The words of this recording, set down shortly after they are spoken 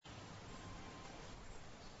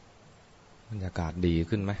บรรยากาศดี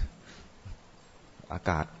ขึ้นไหมอา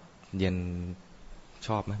กาศเย็นช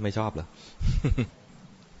อบไหมไม่ชอบเหรอ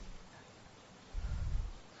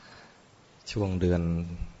ช่วงเดือ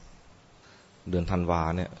นธันวา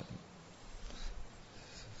เนี่ย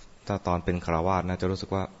ถ้าตอนเป็นฆราวาสนะจะรู้สึก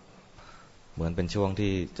ว่าเหมือนเป็นช่วง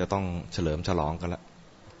ที่จะต้องเฉลิมฉลองกันละ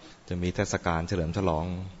จะมีเทศกาลเฉลิมฉลอง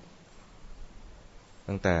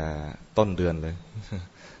ตั้งแต่ต้นเดือนเลย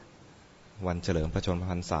วันเฉลิมพระชนม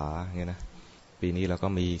พรรษาอย่างเงี้ยนะปีนี้เราก็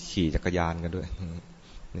มีขี่จักรยานกันด้วย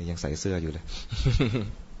นี่ยังใส่เสื้ออยู่เลย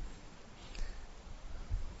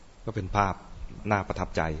ก็เป็นภาพน่าประทับ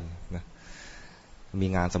ใจนะมี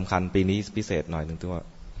งานสำคัญปีนี้พิเศษหน่อยหนึ่งที่ว่า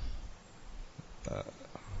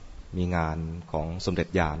มีงานของสมเด็จ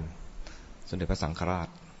ญาณสมเด็จพระสังฆราช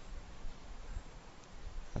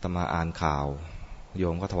อาตมาอ่านข่าวโย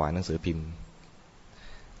มก็ถวายหนังสือพิมพ์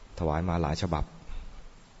ถวายมาหลายฉบับ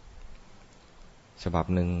ฉบับ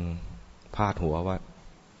หนึ่งพาดหัวว่า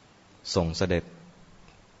ส่งเสด็จ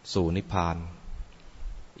สู่นิพพาน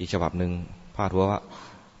อีกฉบับหนึ่งพาดหัวว่า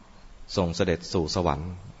ส่งเสด็จสู่สวรร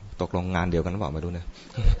ค์ตกลงงานเดียวกันหรือเปล่าไม่รู้เนี่ย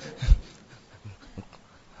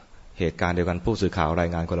เหตุการณ์เดียวกันผู้สื่อข่าวราย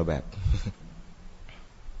งานคนละแบบ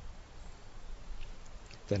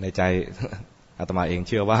แต่ในใจอาตมาเองเ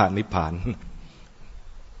ชื่อว่านิพพาน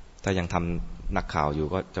ถ้ายังทำนักข่าวอยู่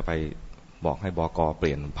ก็จะไปบอกให้บก.เป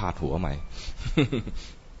ลี่ยนพาดหัวใหม่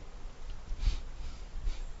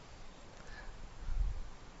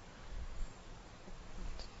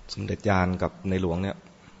สมเด็จญาณกับในหลวงเนี่ย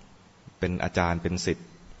เป็นอาจารย์เป็นศิษย์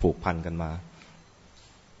ผูกพันกันมา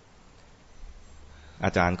อ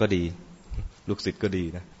าจารย์ก็ดีลูกศิษย์ก็ดี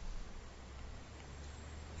นะ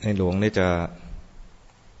ในหลวงเนี่ย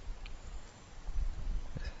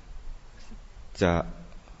จะ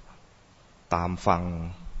ตามฟัง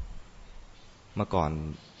เมื่อก่อน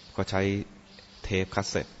ก็ใช้เทปคาส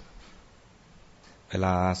เซ็ตเวล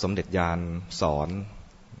าสมเด็จญาณสอน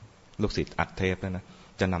ลูกศิษย์อัดเทปแล้วนะ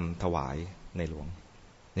จะนำถวายในหล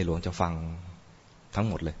วงจะฟังทั้ง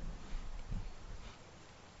หมดเลย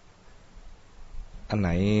อันไหน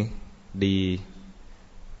ดี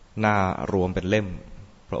น่ารวมเป็นเล่ม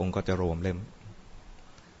พระองค์ก็จะรวมเล่ม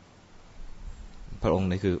พระองค์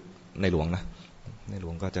นี่คือในหลวงนะในหล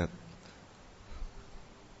วงก็จะ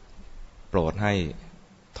โปรดให้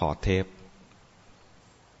ถอดเทป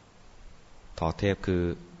คือ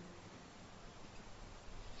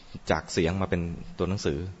จากเสียงมาเป็นตัวหนัง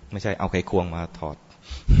สือไม่ใช่เอาไขควงมาถอด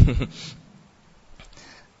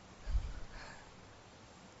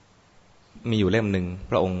มีอยู่เล่มหนึ่ง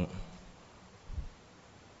พระองค์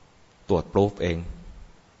ตรวจพรูฟเอง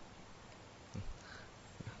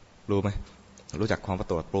รู้ไหมรู้จักความว่า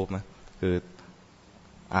ตรวจพรูฟไหมคือ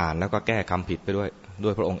อ่านแล้วก็แก้คำผิดไปด้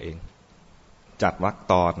วยพระองค์เองจัดวรรค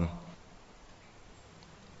ตอน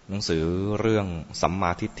หนังสือเรื่องสัมม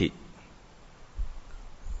าทิฏฐิ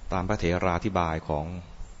ตามพระเถราธิบายของ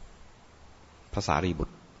พระสารีบุต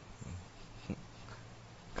ร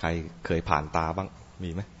ใครเคยผ่านตาบ้างมี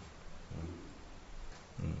ไหม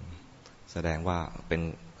แสดงว่าเป็น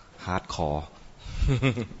ฮาร์ดคอร์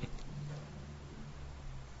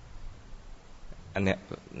อันเนี้ย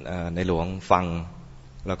ในหลวงฟัง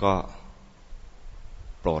แล้วก็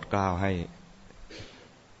โปรดเกล้าให้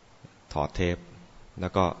ถอดเทปแล้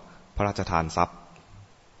วก็พระราชทานทรัพย์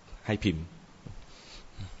ให้พิมพ์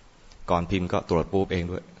ก่อนพิมพ์ก็ตรวจปุ๊บเอง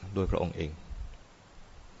ด้วยพระองค์เอง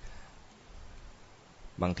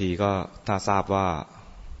บางทีก็ถ้าทราบว่า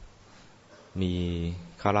มี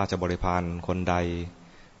ข้าราชบริพารคนใด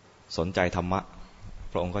สนใจธรรมะ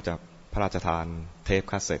พระองค์ก็จะพระราชทานเทป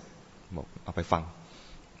คาสเซ็ตบอกเอาไปฟัง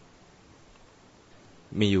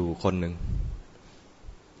มีอยู่คนหนึ่ง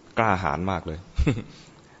กล้าหาญมากเลย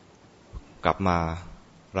กลับมา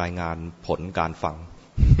รายงานผลการฟัง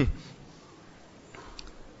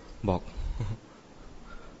บอก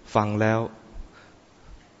ฟังแล้ว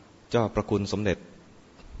เจ้าประคุณสมเด็จ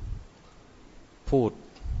พู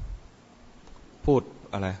ด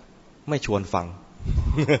อะไรไม่ชวนฟัง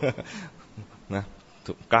นะ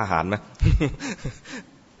กล้าหาญไหม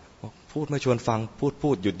พูดไม่ชวนฟังพู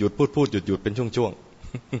ดหยุดพูดหยุดเป็นช่วง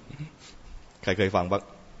ๆใครเคยฟังบ้าง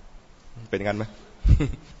เป็นงั้นไหม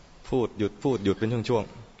พูดหยุดเป็นช่วง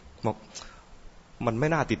ๆบอกมันไม่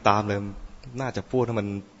น่าติดตามเลยน่าจะพูดให้มัน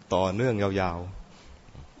ต่อเนื่องยาว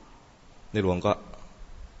ๆในหลวงก็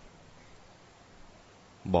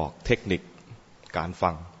บอกเทคนิคการฟั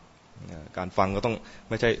งก็ต้อง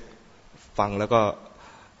ไม่ใช่ฟังแล้วก็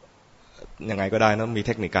ยังไงก็ได้นะมีเ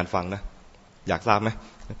ทคนิคการฟังนะอยากทราบไหม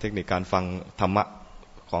เทคนิคการฟังธรรมะ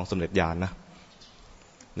ของสมเด็จญาณนะ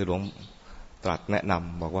ในหลวงตรัสแนะน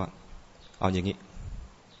ำบอกว่าเอาอย่างนี้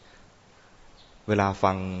เวลา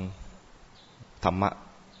ฟัง ธรรมะ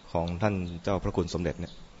ของท่านเจ้าพระคุณสมเด็จเนี่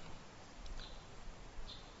ย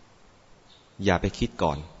อย่าไปคิดก่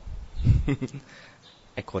อน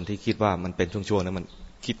ไอ้คนที่คิดว่ามันเป็นช่วงๆนั้นมัน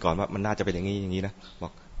คิดก่อนว่ามันน่าจะเป็นอย่างนี้อย่างนี้นะบอ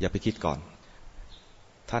กอย่าไปคิดก่อน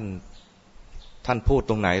ท่านพูด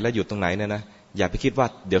ตรงไหนแล้วหยุดตรงไหนเนี่ยนะอย่าไปคิดว่า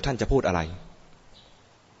เดี๋ยวท่านจะพูดอะไร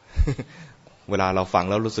เวลาเราฟัง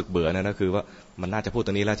แล้วรู้สึกเบื่อนะคือว่ามันน่าจะพูดต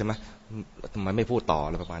รงนี้แล้วใช่ไหมทำไมไม่พูดต่ออ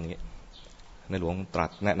ะไรประมาณนี้ในหลวงตรัส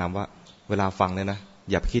แนะนำว่าเวลาฟังเนี่ยนะ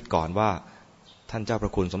อย่าไปคิดก่อนว่าท่านเจ้าพร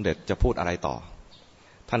ะคุณสมเด็จจะพูดอะไรต่อ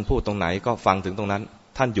ท่านพูดตรงไหนก็ฟังถึงตรงนั้น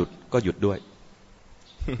ท่านหยุดก็หยุดด้วย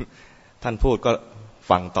ท่านพูดก็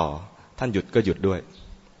ฟังต่อท่านหยุดก็หยุดด้วย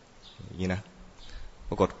อย่างนี้นะป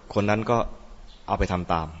รากฏคนนั้นก็เอาไปท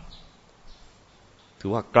ำตามถื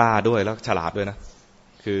อว่ากล้าด้วยแล้วฉลาดด้วยนะ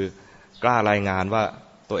คือกล้ารายงานว่า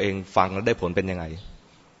ตัวเองฟังแล้วได้ผลเป็นยังไง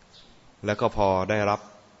แล้วก็พอได้รับ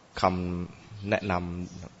คำแนะน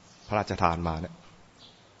ำพระราชทานมาเนี่ย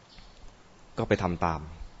ก็ไปทำตาม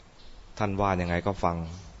ท่านว่ายังไงก็ฟัง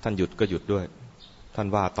ท่านหยุดก็หยุดด้วยท่าน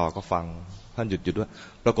ว่าต่อก็ฟังท่านหยุดด้วย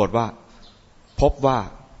ปรากฏว่าพบว่า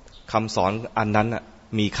คำสอนอันนั้นน่ะ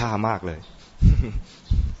มีค่ามากเลย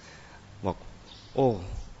บอกโอ้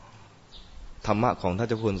ธรรมะของท่านเ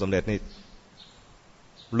จ้าคุณสมเด็จนี่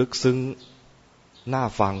ลึกซึ้งน่า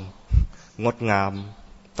ฟังงดงาม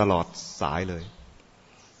ตลอดสายเลย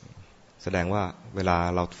แสดงว่าเวลา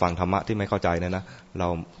เราฟังธรรมะที่ไม่เข้าใจเนี่ยนะเรา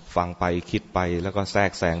ฟังไปคิดไปแล้วก็แทร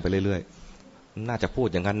กแซงไปเรื่อยๆน่าจะพูด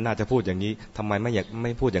อย่างนั้นน่าจะพูดอย่างนี้ทำไมไ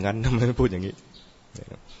ม่พูดอย่างนั้นทำไมไม่พูดอย่างนี้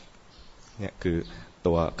เนี่ยคือ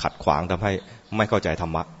ตัวขัดขวางทำให้ไม่เข้าใจธร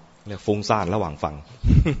รมะเรียกฟุ้งซ่านระหว่างฟัง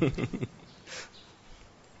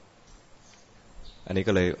อันนี้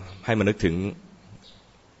ก็เลยให้มานึกถึง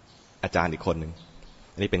อาจารย์อีกคนหนึ่ง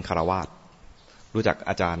อันนี้เป็นคฤหัสถ์รู้จัก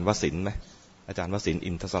อาจารย์วสินทร์ไหมอาจารย์วสินทร์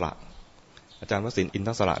อินทศระอาจารย์วสินทร์อินท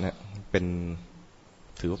ศระเนี่ย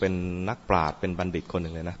ถือว่าเป็นนักปราชญ์เป็นบัณฑิตคนห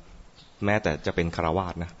นึ่งเลยนะแม้แต่จะเป็นคฤหั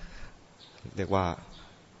สถ์นะเรียกว่า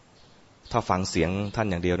ถ้าฟังเสียงท่าน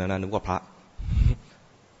อย่างเดียวนะนึกว่าพระ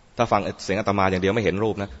ถ้าฟังเสียงอาตมาอย่างเดียวไม่เห็นรู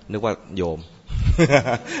ปนะนึกว่าโยม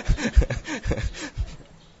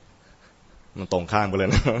มันตรงข้ามกันเลย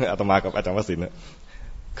นะอาตมากับอาจารย์วสินทร์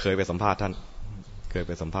เคยไปสัมภาษณ์ท่านเคยไ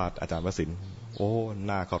ปสัมภาษณ์อาจารย์วสินทร์โอ้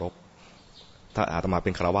น่าเคารพถ้าอาตมาเป็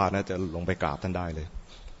นคฤหัสถ์นะจะลงไปกราบท่านได้เลย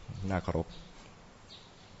น่าเคารพ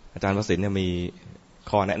อาจารย์วสินทร์เนี่ยมี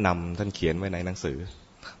ข้อแนะนำท่านเขียนไว้ในหนังสือ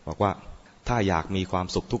บอกว่าถ้าอยากมีความ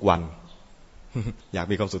สุขทุกวัน อยาก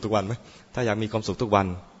มีความสุขทุกวันไหมถ้าอยากมีความสุขทุกวัน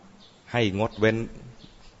ให้งดเว้น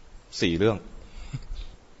4 เรื่อง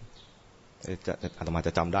อาตมาจ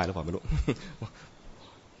ะจำได้หรือเปล่าไม่รู้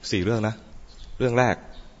 4 เรื่องนะเรื่องแรก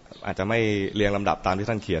อาจจะไม่เรียงลำดับตามที่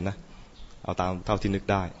ท่านเขียนนะเอาตามเท่าที่นึก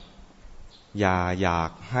ได้อย่าอยา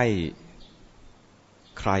กให้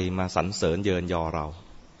ใครมาสรรเสริญเยินยอเรา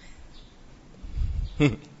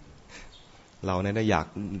เราเนี่ยได้อยา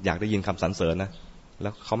กได้ยินคำสรรเสริญนะแล้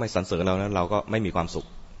วเขาไม่สรรเสริญเรานะเราก็ไม่มีความสุข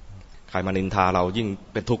ใครมานินทาเรายิ่ง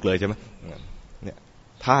เป็นทุกข์เลยใช่ไหมเนี่ย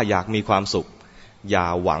ถ้าอยากมีความสุขอย่า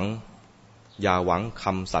หวังค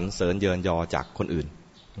ำสรรเสริญเยินยอจากคนอื่น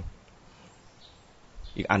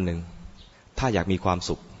อีกอันหนึ่งถ้าอยากมีความ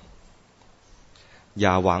สุขอ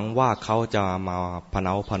ย่าหวังว่าเขาจะมาพเน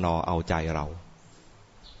าพนอเอาใจเรา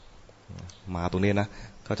มาตรงนี้นะ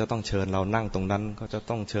เขาจะต้องเชิญเรานั่งตรงนั้นเขาจะ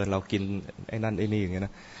ต้องเชิญเรากินไอ้นั่นไอ้นี่อย่างเงี้ยน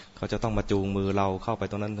ะเขาจะต้องมาจูงมือเราเข้าไป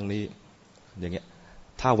ตรงนั้นตรงนี้อย่างเงี้ย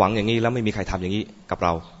ถ้าหวังอย่างนี้แล้วไม่มีใครทำอย่างนี้กับเร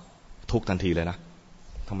าทุกทันทีเลยนะ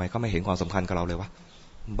ทำไมเขาไม่เห็นความสำคัญกับเราเลยวะ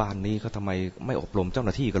บ้านนี้เขาทำไมไม่อบรมเจ้าห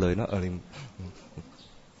น้าที่กันเลยเนาะ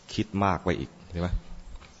คิดมากไปอีกเห็นไหม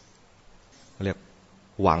เรียก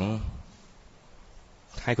หวัง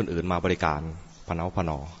ให้คนอื่นมาบริการพเนาพ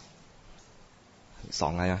นอ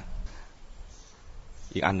2ไงนะ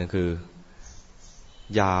อีกอันหนึ่งคือ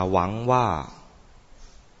อย่าหวังว่า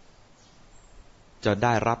จะไ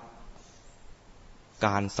ด้รับก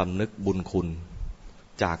ารสำนึกบุญคุณ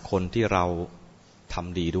จากคนที่เราท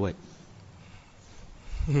ำดีด้วย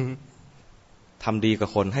ทำดีกับ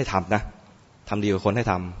คนให้ทำนะทำดีกับคนให้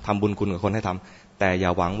ทำบุญคุณกับคนให้ทำแต่อย่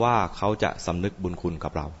าหวังว่าเขาจะสำนึกบุญคุณกั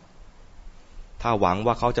บเราถ้าหวัง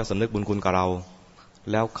ว่าเขาจะสำนึกบุญคุณกับเรา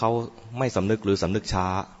แล้วเขาไม่สำนึกหรือสำนึกช้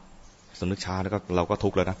าแล้วก็เราก็ทุ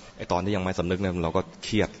กข์แล้วนะไอตอนที่ยังไม่สำนึกเนี่ยเราก็เค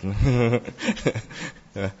รียด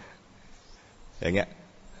อย่างเงี้ย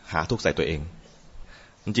หาทุกข์ใส่ตัวเอง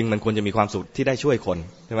จริงๆมันควรจะมีความสุขที่ได้ช่วยคน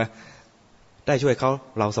ใช่ไหมได้ช่วยเขา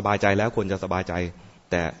เราสบายใจแล้วควรจะสบายใจ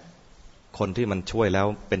แต่คนที่มันช่วยแล้ว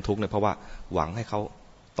เป็นทุกข์เนี่ยเพราะว่าหวังให้เขา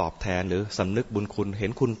ตอบแทนหรือสำนึกบุญคุณเห็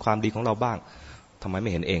นคุณความดีของเราบ้างทำไมไ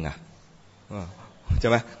ม่เห็นเองอ่ะใช่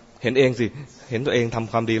ไหมเห็นเองสิเห็นตัวเองท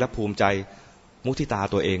ำความดีแล้วภูมิใจ มุทิตา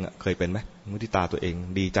ตัวเองเคยเป็นไหมมุทิตาตัวเอง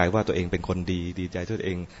ดีใจว่าตัวเองเป็นคนดีดีใจที่ตัวเ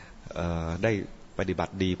องได้ปฏิบั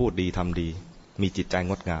ติดีพูดดีทำดีมีจิตใจ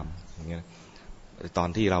งดงามอย่างเงี้ยตอน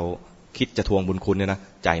ที่เราคิดจะทวงบุญคุณเนี่ยนะ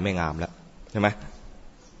ใจไม่งามแล้วใช่ไหม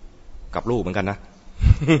กับลูกเหมือนกันนะ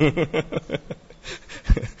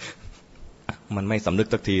มันไม่สำนึก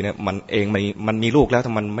สักทีเนี่ยมันเองมันมีลูกแล้วถ้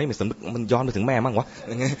ามันไม่สำนึกมันย้อนไปถึงแม่มั่งวะ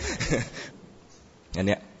อย่างเงี้ยอันเ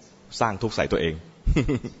นี้ยสร้างทุกข์ใส่ตัวเอง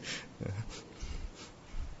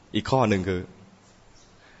อีกข้อหนึ่งคือ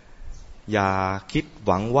อย่าคิดห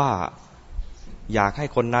วังว่าอยากให้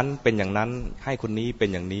คนนั้นเป็นอย่างนั้นให้คนนี้เป็น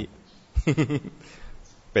อย่างนี้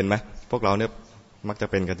เป็นไหมพวกเราเนี่ยมักจะ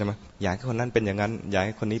เป็นกันใช่ไหมอยากให้คนนั้นเป็นอย่างนั้นอยากใ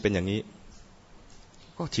ห้คนนี้เป็นอย่างนี้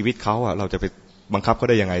ก็ชีวิตเขาเราจะไปบังคับเขา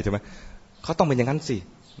ได้ยังไงใช่ไหมเขาต้องเป็นอย่างนั้นสิ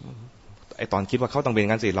ไอตอนคิดว่าเขาต้องเป็นอย่า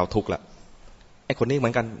งนั้นสิเราทุกข์ละไอคนนี้เหมื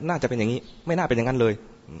อนกันน่าจะเป็นอย่างนี้ไม่น่าเป็นอย่างนั้นเลย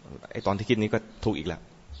ไอตอนที่คิดนี้ก็ทุกข์อีกแล้ว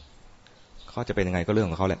เขาจะเป็นยังไงก็เรื่อง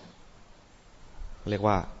ของเขาแหละเรียก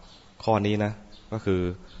ว่าข้อนี้นะก็คือ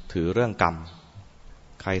ถือเรื่องกรรม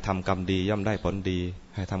ใครทำกรรมดีย่อมได้ผลดี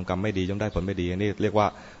ใครทำกรรมไม่ดีย่อมได้ผลไม่ดีอันนี้เรียกว่า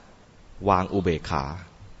วางอุเบกขา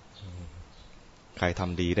ใครท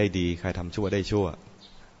ำดีได้ดีใครทำชั่วได้ชั่ว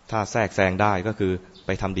ถ้าแทรกแซงได้ก็คือไป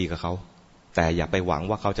ทำดีกับเขาแต่อย่าไปหวัง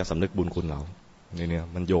ว่าเขาจะสำนึกบุญคุณเราเนี่ย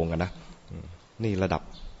มันโยงกันนะนี่ระดับ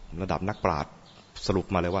นักปราชญ์สรุป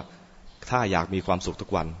มาเลยว่าถ้าอยากมีความสุขทุก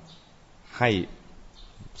วันให้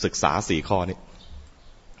ศึกษา4 ข้อนี้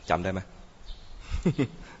จำได้ไหม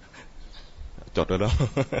จดไว้แล้ว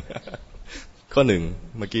ข้อ 1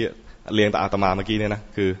เมื่อกี้เรียงตามอาตมาเมื่อกี้เนี่ยนะ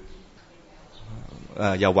คือ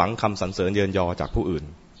อย่าหวังคำสรรเสริญเยินยอจากผู้อื่น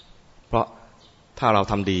เพราะถ้าเรา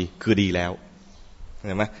ทำดีคือดีแล้วเ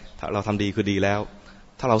ห็นไหมถ้าเราทำดีคือดีแล้ว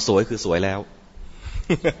ถ้าเราสวยคือสวยแล้ว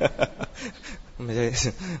ไม่ใ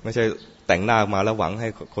ช่แต่งหน้ามาแล้วหวังให้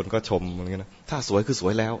คนก็ชมเหมือนกันนะถ้าสวยคือส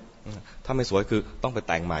วยแล้วถ้าไม่สวยคือต้องไป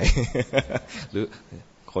แต่งใหม่ หรือ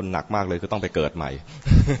คนหนักมากเลยคือต้องไปเกิดใหม่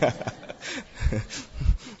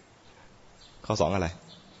ข้อ 2อะไร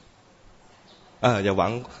อย่าหวั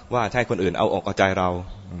งว่าให้คนอื่นเอาอกเอาใจเรา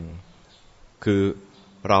คือ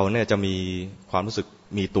เราเนี่ยจะมีความรู้สึก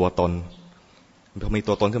มีตัวตนพอมี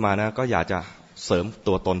ตัวตนขึ้นมานะก็อยากจะเสริม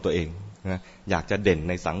ตัวตนตัวเองนะอยากจะเด่น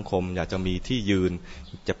ในสังคมอยากจะมีที่ยืน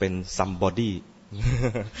จะเป็น somebody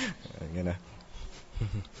อย่างเงี้ยนะ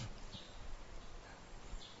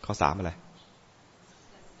ข้อ 3อะไร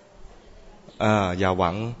อย่าหวั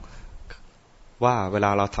งว่าเวลา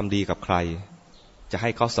เราทำดีกับใครจะให้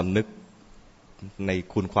เขาสำนึกใน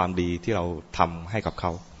คุณความดีที่เราทำให้กับเข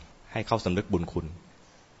าให้เขาสำนึกบุญคุณ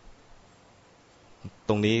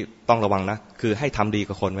ตรงนี้ต้องระวังนะคือให้ทำดี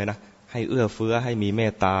กับคนไว้นะให้เอื้อเฟื้อให้มีเม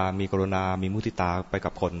ตตามีกรุณามีมุทิตาไปกั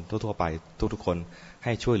บคนทั่วๆไปทุกๆคนใ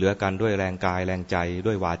ห้ช่วยเหลือกันด้วยแรงกายแรงใจ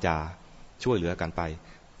ด้วยวาจาช่วยเหลือกันไป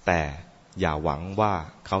แต่อย่าหวังว่า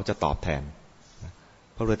เขาจะตอบแทน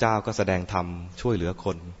พระพุทธเจ้าก็แสดงธรรมช่วยเหลือค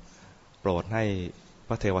นโปรดให้พ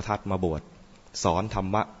ระเทวทัตมาบวชสอนธร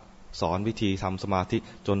รมะสอนวิธีทำสมาธิ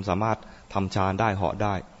จนสามารถทำฌานได้เหาะไ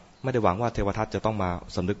ด้ไม่ได้หวังว่าเทวทัตจะต้องมา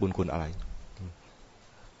สำนึกบุญคุณอะไร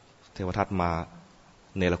เทวทัตมา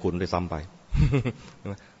เนรคุณด้วยซ้ำไป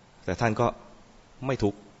แต่ท่านก็ไม่ทุ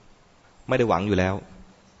กข์ไม่ได้หวังอยู่แล้ว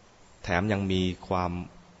แถมยังมีความ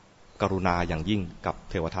กรุณาอย่างยิ่งกับ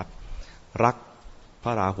เทวทัตรักพร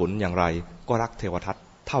ะราหุลอย่างไรก็รักเทวทัต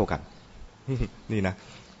เท่ากัน นี่นะ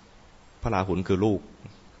พระราหุลคือลูก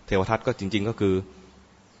เทวทัตก็จริงๆก็คือ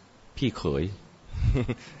พี่เขย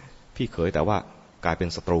พี่เขยแต่ว่ากลายเป็น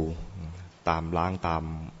ศัตรูตามล้างตาม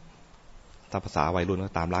ถ้าภาษาวัยรุ่นก็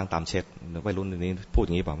ตามล้างตามเช็ดวัยรุ่นนี้พูดอ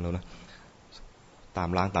ย่างนี้เปล่าไม่รู้นะตาม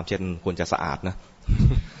ล้างตามเช็ดควรจะสะอาดนะ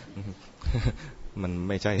มัน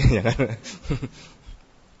ไม่ใช่อย่างนั้น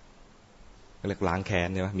เรียกล้างแค้น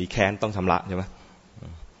ใช่ไหมมีแค้นต้องชำระใช่ไหม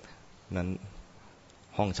นั้น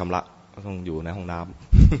ห้องชำระต้องอยู่ในห้องน้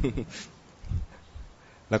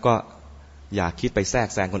ำ แล้วก็อยากคิดไปแทรก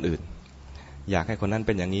แซงคนอื่นอยากให้คนนั้นเ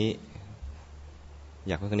ป็นอย่างนี้อ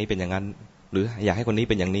ยากให้คนนี้เป็นอย่างนั้นหรืออยากให้คนนี้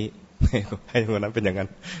เป็นอย่างนี้ ให้คนนั้นเป็นอย่างนั้น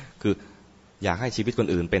คืออยากให้ชีวิตคน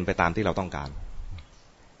อื่นเป็นไปตามที่เราต้องการ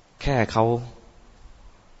แค่เข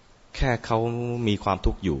ามีความ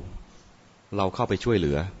ทุกข์อยู่เราเข้าไปช่วยเห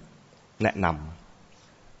ลือแนะน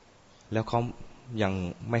ำแล้วเขายัง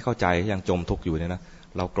ไม่เข้าใจยังจมทุกข์อยู่เนี่ยนะ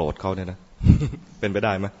เราโกรธเขาเนี่ยนะ เป็นไปไ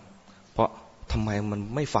ด้ไหมเพราะทำไมมัน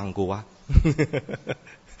ไม่ฟังกูวะ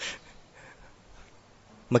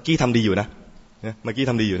เมื่อกี้ทำดีอยู่นะเมื่อกี้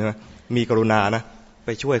ทำดีอยู่ใช่ไหมมีกรุณานะไป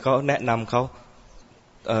ช่วยเขาแนะนำเขา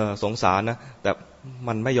สงสารนะแต่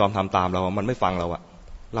มันไม่ยอมทำตามเรามันไม่ฟังเราอะ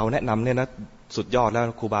เราแนะนำเนี่ยนะสุดยอดแล้ว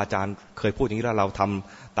ครูบาอาจารย์เคยพูดอย่างนี้แล้วเราท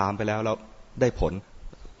ำตามไปแล้วเราได้ผล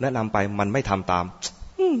แนะนำไปมันไม่ทำตาม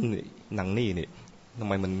หนังนี่ทำ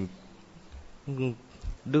ไมมัน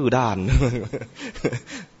ดื้อด้าน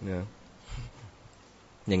เนี่ย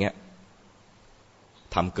อย่างเงี้ย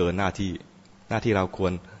ทำเกินหน้าที่เราคว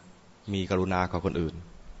รมีกรุณากับคนอื่น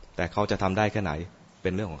แต่เขาจะทำได้แค่ไหนเป็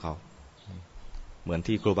นเรื่องของเขาเหมือน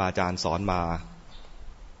ที่ครูบาอาจารย์สอนมา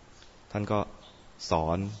ท่านก็สอ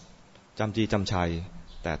นจำจี้จำชัย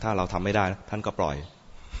แต่ถ้าเราทำไม่ได้ท่านก็ปล่อย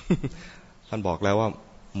ท่านบอกแล้วว่า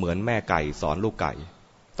เหมือนแม่ไก่สอนลูกไก่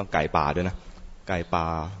ต้องไก่ป่าด้วยนะไก่ป่า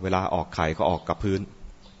เวลาออกไข่ก็ออกกับพื้น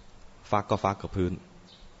ฟักก็ฟักกับพื้น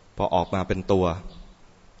พอออกมาเป็นตัว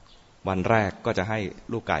วันแรกก็จะให้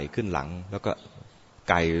ลูกไก่ขึ้นหลังแล้วก็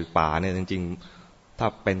ไก่ป่าเนี่ยจริงๆถ้า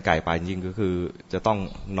เป็นไก่ป่าจริงๆก็คือจะต้อง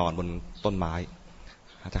นอนบนต้นไม้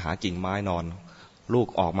จะหากิ่งไม้นอนลูก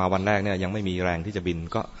ออกมาวันแรกเนี่ยยังไม่มีแรงที่จะบิน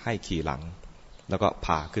ก็ให้ขี่หลังแล้วก็พ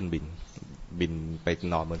าขึ้นบินไป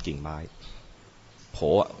นอนบนกิ่งไม้โผ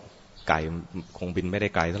ไก่คงบินไม่ได้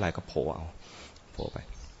ไกลเท่าไหร่ก็โผไป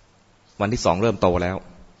วันที่2เริ่มโตแล้ว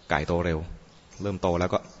ไก่โตเร็วเริ่มโตแล้ว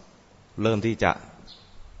ก็เริ่มที่จะ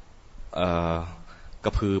กร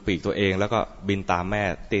ะพือปีกตัวเองแล้วก็บินตามแม่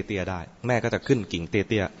เตี้ยๆได้แม่ก็จะขึ้นกิ่งเ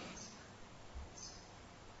ตี้ย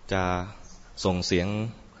ๆจะส่งเสียง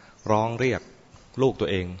ร้องเรียกลูกตัว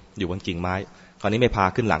เองอยู่บนกิ่งไม้คราวนี้ไม่พา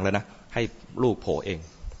ขึ้นหลังแล้วนะให้ลูกโผล่เอง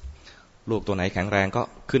ลูกตัวไหนแข็งแรงก็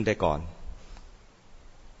ขึ้นได้ก่อน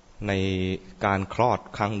ในการคลอด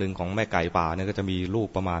ครั้งหนึ่งของแม่ไก่ป่าเนี่ยก็จะมีลูก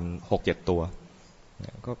ประมาณ 6-7 ตัว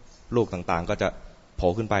ก็ลูกต่างๆก็จะโผล่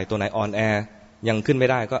ขึ้นไปตัวไหนอ่อนแอยังขึ้นไม่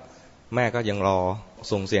ได้ก็แม่ก็ยังรอ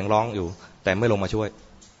ส่งเสียงร้องอยู่แต่ไม่ลงมาช่วย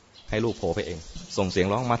ให้ลูกโผล่ไปเองส่งเสียง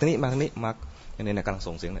ร้องมาทางนี้มาเนี่ยกำลัง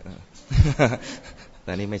ส่งเสียงเนี่ยแ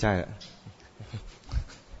ต่นี่ไม่ใช่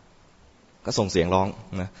ก็ส่งเสียงร้อง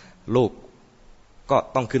นะลูกก็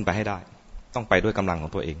ต้องขึ้นไปให้ได้ต้องไปด้วยกำลังขอ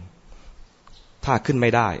งตัวเองถ้าขึ้นไ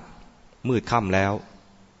ม่ได้มืดค่ำแล้ว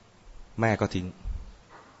แม่ก็ทิ้ง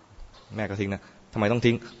นะทำไมต้อง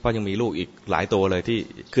ทิ้งเพราะยังมีลูกอีกหลายตัวเลยที่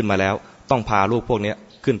ขึ้นมาแล้วต้องพาลูกพวกนี้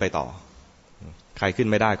ขึ้นไปต่อใครขึ้น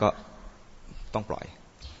ไม่ได้ก็ต้องปล่อย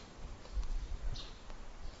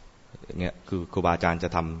อย่างเงี้ยคือครูบาอาจารย์จะ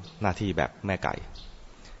ทำหน้าที่แบบแม่ไก่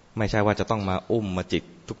ไม่ใช่ว่าจะต้องมาอุ้มมาจิก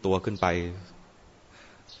ทุกตัวขึ้นไป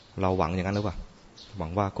เราหวังอย่างนั้นหรือเปล่าหวั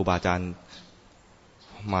งว่าครูบาอาจารย์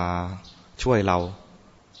มาช่วยเรา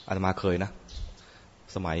อาตมาเคยนะ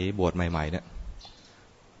สมัยบวชใหม่ๆเนี่ย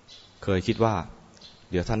เคยคิดว่า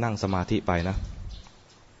เดี๋ยวถ้านั่งสมาธิไปนะ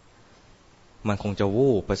มันคงจะวู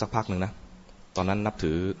บไปสักพักหนึ่งนะตอนนั้นนับ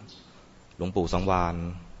ถือหลวงปู่สังวาล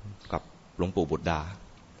กับหลวงปู่บุตรดา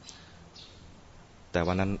แต่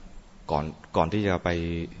วันนั้นก่อนที่จะไป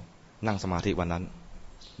นั่งสมาธิวันนั้น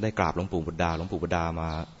ได้กราบหลวงปู่บุตรดามา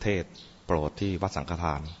เทศโปรดที่วัดสังฆท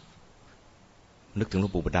านนึกถึงหลว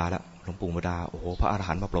งปู่บุตรดาแล้วหลวงปู่บุตรดาโอ้โหพระอร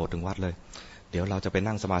หันต์มาโปรดถึงวัดเลยเดี๋ยวเราจะไป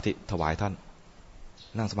นั่งสมาธิถวายท่าน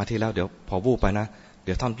นั่งสมาธิแล้วเดี๋ยวพอวูบไปนะเ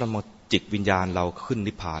ดี๋ยวท่านต้องมาจิตวิญญาณเราขึ้น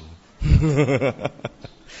นิพพาน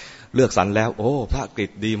เลือกสรรแล้วโอ้พระกฤษ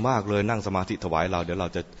ดีมากเลยนั่งสมาธิถวายเราเดี๋ยวเรา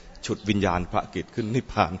จะฉุดวิญญาณพระกฤษขึ้นนิพ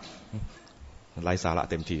พานไร้สาระ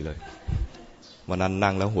เต็มทีเลยวันนั้น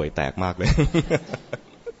นั่งแล้วห่วยแตกมากเลย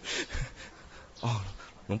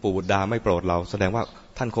หลวงปู่บุตรดาไม่โปรดเราแสดงว่า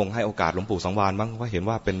ท่านคงให้โอกาสหลวงปู่สังวาลมั้งว่าเห็น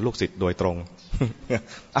ว่าเป็นลูกศิษย์โดยตรง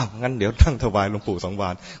อ้าวงั้นเดี๋ยวตั้งถวายหลวงปู่สังวา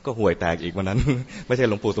ลก็ห่วยแตกอีกวันนั้น ไม่ใช่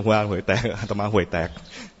หลวงปู่สังวาลห่วยแตกอาตมาห่วยแตก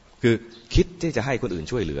คือคิดที่จะให้คนอื่น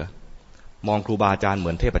ช่วยเหลือมองครูบาอาจารย์เหมื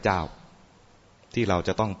อนเทพเจ้าที่เราจ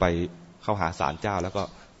ะต้องไปเข้าหาศาลเจ้าแล้วก็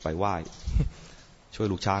ไปไหว้ช่วย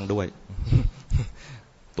ลูกช้างด้วย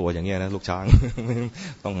ตัวอย่างเงี้ยนะลูกช้าง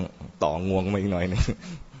ต้องต่องวงมาอีกหน่อยนึง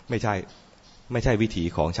ไม่ใช่วิถี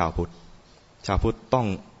ของชาวพุทธต้อง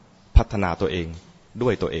พัฒนาตัวเองด้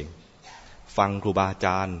วยตัวเองฟังครูบาอาจ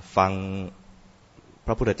ารย์ฟังพ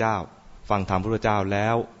ระพุทธเจ้าฟังธรรมพระพุทธเจ้าแล้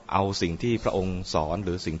วเอาสิ่งที่พระองค์สอนห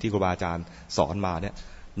รือสิ่งที่ครูบาอาจารย์สอนมาเนี่ย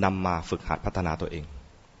นำมาฝึกหัดพัฒนาตัวเอง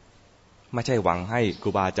ไม่ใช่หวังให้ครู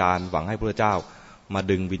บาอาจารย์หวังให้พระพุทธเจ้ามา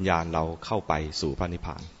ดึงวิญญาณเราเข้าไปสู่พระนิพพ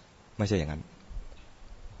านไม่ใช่อย่างนั้น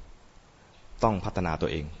ต้องพัฒนาตัว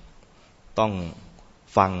เองต้อง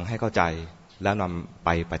ฟังให้เข้าใจแล้วนำไป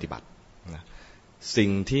ปฏิบัติสิ่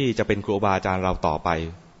งที่จะเป็นครูบาอาจารย์เราต่อไป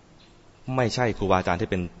ไม่ใช่ครูบาอาจารย์ที่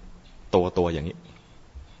เป็นตัวอย่างนี้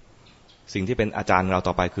สิ่งที่เป็นอาจารย์เรา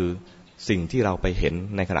ต่อไปคือสิ่งที่เราไปเห็น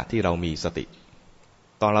ในขณะที่เรามีสติ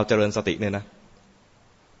ตอนเราเจริญสติเนี่ยนะ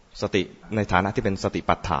สติในฐานะที่เป็นสติ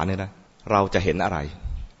ปัฏฐานเนี่ยนะเราจะเห็นอะไร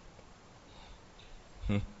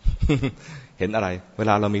เห็นอะไรเว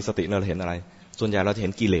ลาเรามีสติเราเห็นอะไรส่วนใหญ่เราจะเห็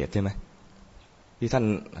นกิเลสใช่ไหมที่ท่าน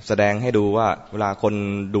แสดงให้ดูว่าเวลาคน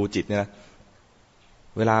ดูจิตเนี่ย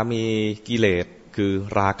เวลามีกิเลสคือ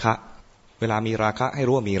ราคะเวลามีราคะให้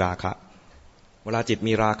รู้ว่ามีราคะ เวลาจิต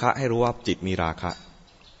มีราคะให้รู้ว่าจิตมีราคะ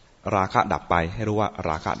ราคะดับไปให้รู้ว่า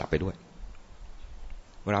ราคะดับไปด้วย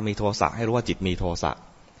เวลามีโทสะให้รู้ว่าจิตมีโทสะ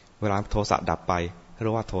เวลาโทสะดับไปให้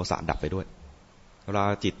รู้ว่าโทสะดับไปด้วยเวลา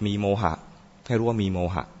จิตมีโมหะให้รู้ว่ามีโม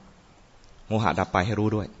หะโมหะดับไปให้รู้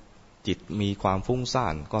ด้วยจิตมีความฟุ้งซ่า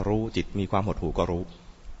นก็รู้จิตมีความหดหู่ก็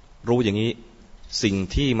รู้อย่างนี้สิ่ง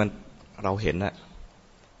ที่มันเราเห็นน่ะ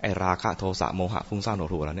ไอ้ราคะโทสะโมหะฟุ้งซ่านหด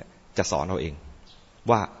หู่แล้วเนี่ยจะสอนเราเอง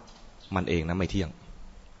ว่ามันเองนะไม่เที่ยง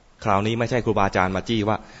คราวนี้ไม่ใช่ครูบาอาจารย์มาจี้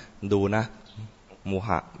ว่าดูนะโมห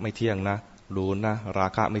ะไม่เที่ยงนะดูนะรา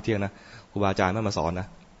คะไม่เที่ยงนะครูบาอาจารย์ไม่มาสอนนะ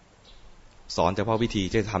สอนเฉพาะวิธี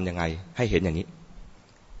จะทำยังไงให้เห็นอย่างนี้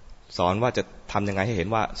สอนว่าจะทำยังไงให้เห็น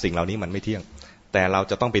ว่าสิ่งเหล่านี้มันไม่เที่ยงแต่เรา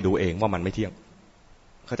จะต้องไปดูเองว่ามันไม่เที่ยง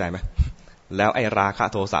เข้าใจไหมแล้วไอ้ราคะ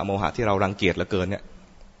โทสะโมหะที่เรารังเกียจเหลือเกินเนี่ย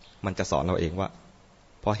มันจะสอนเราเองว่า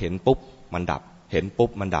พอเห็นปุ๊บมันดับเห็นปุ๊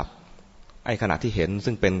บมันดับไอ้ขณะที่เห็น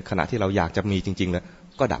ซึ่งเป็นขณะที่เราอยากจะมีจริงๆเลย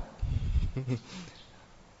ก็ดับ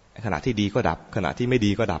ขณะที่ดีก็ดับขณะที่ไม่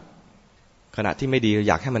ดีก็ดับขณะที่ไม่ดี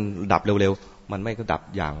อยากให้มันดับเร็วๆมันไม่ก็ดับ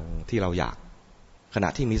อย่างที่เราอยากขณะ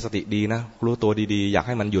ที่มีสติดีนะรู้ตัวดีๆอยากใ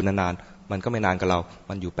ห้มันอยู่นานๆมันก็ไม่นานกับเรา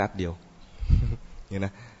มันอยู่แป๊บเดียวนี่น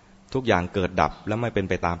ะทุกอย่างเกิดดับแล้วไม่เป็น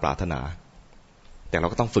ไปตามปรารถนาแต่เรา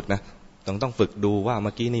ก็ต้องฝึกนะต้องฝึกดูว่าเ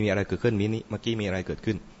มื่อกี้นี่มีอะไรเกิดขึ้นนี้เมื่อกี้มีอะไรเกิด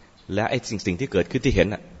ขึ้นและไอ้สิ่งที่เกิดขึ้นที่เห็น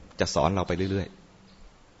น่ะจะสอนเราไปเรื่อย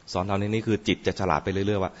ๆสอนเราในนี้คือจิตจะฉลาดไปเ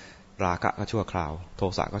รื่อยๆว่าราคะก็ชั่วคราวโท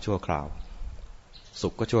สะก็ชั่วคราวสุ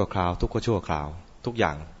ขก็ชั่วคราวทุกข์ก็ชั่วคราวทุกอย่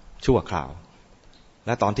างชั่วคราวแล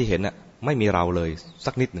ะตอนที่เห็นน่ะไม่มีเราเลย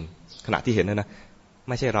สักนิดหนึ่งขณะที่เห็นนะ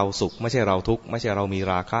ไม่ใช่เราสุขไม่ใช่เราทุกข์ไม่ใช่เรามี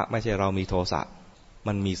ราคะไม่ใช่เรามีโทสะ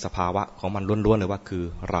มันมีสภาวะของมันล้วนๆเลยว่าคือ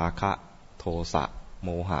ราคะโทสะโม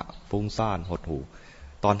หะฟุ้งซ่านหดหู่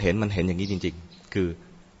ตอนเห็นมันเห็นอย่างนี้จริงๆคือ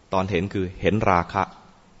ตอนเห็นคือเห็นราคะ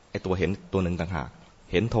ไอตัวเห็นตัวหนึ่งต่างหาก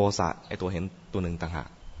เห็นโทสะไอตัวเห็นตัวหนึ่งต่างหาก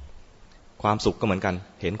ความสุขก็เหมือนกัน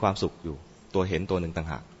เห็นความสุขอยู่ตัวเห็นตัวหนึ่งต่าง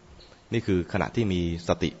หากนี่คือขณะที่มีส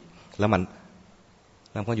ติแล้วมัน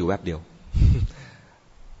ก็อยู่แวบเดียว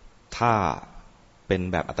ถ้าเป็น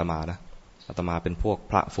แบบอาตมานะอาตมาเป็นพวก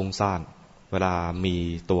พระฟุ้งซ่านเวลามี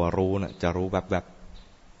ตัวรู้นะจะรู้แบบ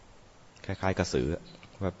คล้ายๆกระสือ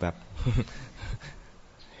แบบ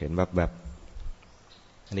เห็นแบบ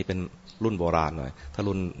อันนี้เป็นรุ่นโบราณหน่อยถ้า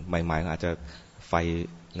รุ่นใหม่ๆอาจจะไฟ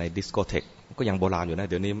ในดิสโกเทคก็ยังโบราณอยู่นะ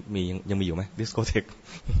เดี๋ยวนี้ยังมีอยู่ไหมดิสโกเทค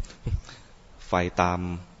ไฟตาม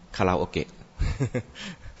คาราโอเกะ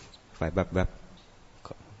ไฟแบบ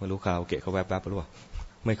ไม่รู้คาราโอเกะเขาแบบหรือเปล่า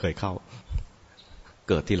ไม่เคยเข้า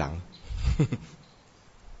เกิดทีหลัง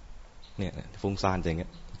เนี่ยฟุ้งซ่านอย่างเงี้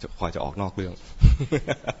ยคอยจะออกนอกเรื่อง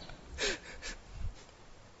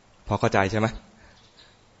พอเข้าใจใช่ไหม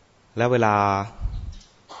แล้วเวลา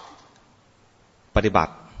ปฏิบั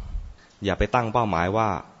ติอย่าไปตั้งเป้าหมายว่า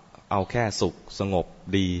เอาแค่สุขสงบ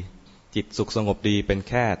ดีจิตสุขสงบดีเป็น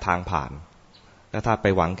แค่ทางผ่านแล้วถ้าไป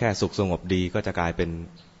หวังแค่สุขสงบดีก็จะกลายเป็น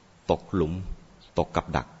ตกหลุมตกกับ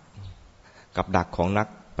ดักของนัก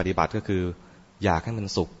ปฏิบัติก็คืออยากให้มัน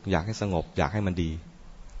สุขอยากให้สงบอยากให้มันดี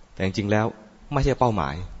แต่จริงๆแล้วไม่ใช่เป้าหมา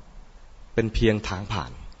ยเป็นเพียงทางผ่า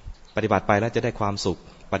นปฏิบัติไปแล้วจะได้ความสุข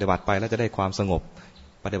ปฏิบัติไปแล้วจะได้ความสงบ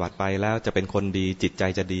ปฏิบัติไปแล้วจะเป็นคนดีจิตใจ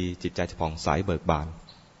จะดีจิตใจจะผ่องใสเบิกบาน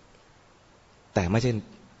แต่ไม่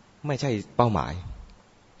ใช่เป้าหมาย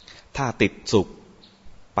ถ้าติดสุข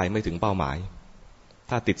ไปไม่ถึงเป้าหมาย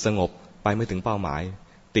ถ้าติดสงบไปไม่ถึงเป้าหมาย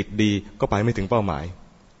ติดดีก็ไปไม่ถึงเป้าหมาย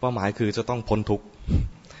เป้าหมายคือจะต้องพ้นทุกข์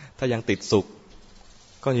ถ้ายังติดสุข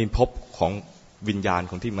ก็มีภพของวิญญาณ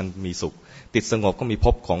ของที่มันมีสุขติดสงบก็มีภ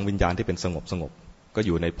พของวิญญาณที่เป็นสงบก็อ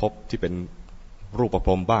ยู่ในภพที่เป็นรูปภ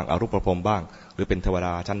พบ้างอรูปภพบ้างหรือเป็นเทวด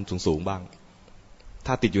าชั้นสูงบ้าง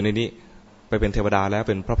ถ้าติดอยู่ในนี้ไปเป็นเทวดาแล้ว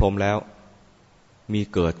เป็นพระพรหมแล้วมี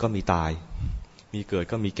เกิดก็มีตายมีเกิด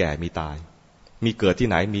ก็มีแก่มีตายมีเกิดที่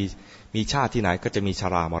ไหนมีชาติที่ไหนก็จะมีช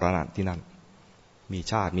รามรณะที่นั่นมี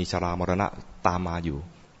ชาติมีชรามรณะตามมาอยู่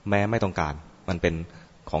แม้ไม่ต้องการมันเป็น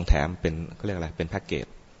ของแถมเป็นเขาเรียกอะไรเป็นแพ็กเกจ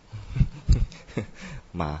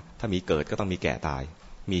มาถ้ามีเกิดก็ต้องมีแก่ตาย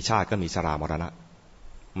มีชาติก็มีชรามรณะ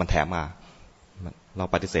มันแถมมาเรา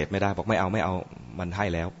ปฏิเสธไม่ได้บอกไม่เอามันให้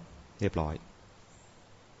แล้วเรียบร้อย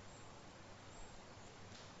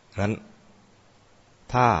งั้น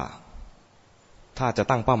ถ้าจะ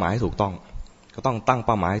ตั้งเป้าหมายให้ถูกต้องก็ต้องตั้งเ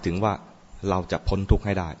ป้าหมายถึงว่าเราจะพ้นทุกข์ใ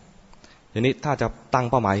ห้ได้ทีนี้ถ้าจะตั้ง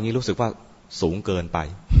เป้าหมายอย่างนี้รู้สึกว่าสูงเกินไป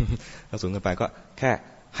ถ้าสูงเกินไปก็แค่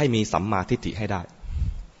ให้มีสัมมาทิฏฐิให้ได้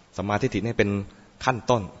สัมมาทิฏฐินี่เป็นขั้น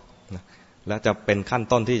ต้นนะและจะเป็นขั้น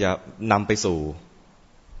ต้นที่จะนำไปสู่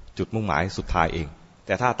จุดมุ่งหมายสุดท้ายเองแ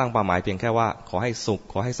ต่ถ้าตั้งเป้าหมายเพียงแค่ว่าขอให้สุข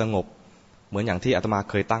ขอให้สงบเหมือนอย่างที่อาตมา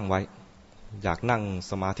เคยตั้งไว้ อยากนั่ง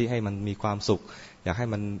สมาธิให้มันมีความสุขอยากให้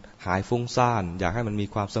มันหายฟุ้งซ่านอยากให้มันมี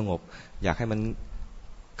ความสงบอยากให้มัน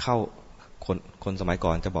เข้าคนสมัยก่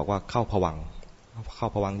อนจะบอกว่าเข้าภวังค์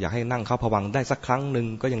อยากให้นั่งเข้าภวังค์ได้สักครั้งหนึ่ง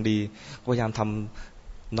ก็ยังดีพยายามท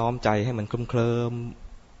ำน้อมใจให้มันเคลิ้ม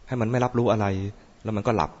ให้มันไม่รับรู้อะไรแล้วมัน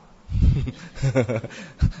ก็หลับ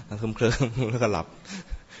เคลิ้มแล้วก็หลับ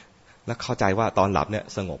แล้วเข้าใจว่าตอนหลับเนี่ย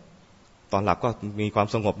สงบตอนหลับก็มีความ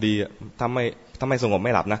สงบดีถ้าไม่สงบไ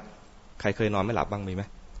ม่หลับนะใครเคยนอนไม่หลับบ้างมีไหม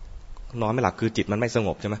นอนไม่หลับคือจิตมันไม่สง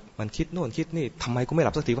บใช่ไหมมันคิดโน่นคิดนี่ทำไมกูไม่ห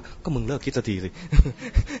ลับสักทีวะก็มึงเลิกคิดสักทีสิ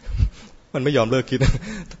มันไม่ยอมเลิกคิด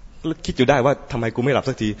คิดอยู่ได้ว่าทำไมกูไม่หลับ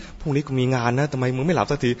สักทีพรุ่งนี้กูมีงานนะทำไมมึงไม่หลับ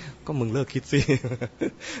สักทีก็มึงเลิกคิดสิ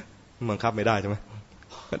บังคับไม่ได้ใช่ไหม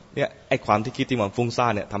เนี่ยไอ้ความที่คิดที่มันฟุ้งซ่า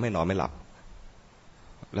นเนี่ยทำให้นอนไม่หลับ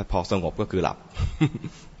และพอสงบก็คือหลับ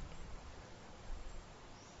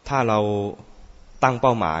ถ้าเราตั้งเ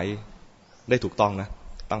ป้าหมายได้ถูกต้องนะ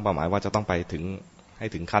ตั้งเป้าหมายว่าจะต้องไปให้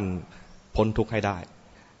ถึงขั้นพ้นทุกข์ให้ได้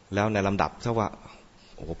แล้วในลำดับถ้าว่า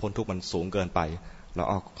โอ้โหพ้นทุกข์มันสูงเกินไปเรา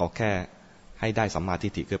เอาแค่ให้ได้สัมมาทิ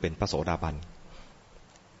ฏฐิคือเป็นพระโสดาบัน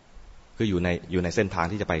คืออยู่ในเส้นทาง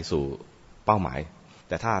ที่จะไปสู่เป้าหมายแ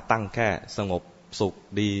ต่ถ้าตั้งแค่สงบสุข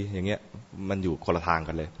ดีอย่างเงี้ยมันอยู่คนละทาง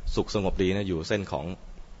กันเลยสุขสงบดีเนี่ยอยู่เส้นของ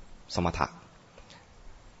สมถะ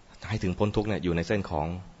ให้ถึงพ้นทุกข์เนี่ยอยู่ในเส้นของ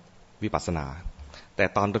วิปัสสนาแต่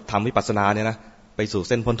ตอนทำวิปัสสนาเนี่ยนะไปสู่เ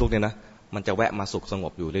ส้นพ้นทุกข์เนี่ยนะมันจะแวะมาสุขสง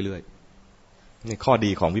บอยู่เรื่อยๆนี่ข้อดี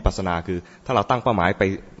ของวิปัสสนาคือถ้าเราตั้งเป้าหมายไป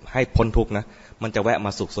ให้พ้นทุกข์นะมันจะแวะม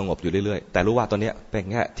าสุขสงบอยู่เรื่อยๆแต่รู้ว่าตัวเนี้ยเป็น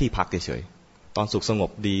แค่ที่พักเฉยๆตอนสุขสงบ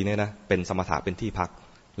ดีเนี่ยนะเป็นสมถะเป็นที่พัก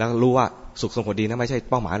แล้วรู้ว่าสุขสงบดีนะไม่ใช่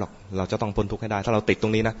เป้าหมายหรอกเราจะต้องพ้นทุกข์ให้ได้ถ้าเราติดตร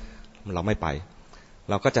งนี้นะเราไม่ไป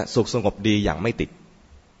เราก็จะสุขสงบดีอย่างไม่ติด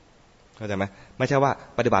เข้าใจไหมไม่ใช่ว่า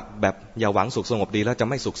ปฏิบัติแบบอย่าหวังสุขสงบดีแล้วจะ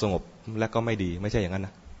ไม่สุขสงบและก็ไม่ดีไม่ใช่อย่างนั้นน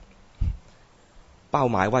ะเป้า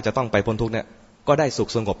หมายว่าจะต้องไปพ้นทุกข์เนี่ยก็ได้สุข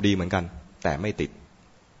สงบดีเหมือนกันแต่ไม่ติด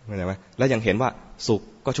เข้าใจไหมแล้วยังเห็นว่าสุข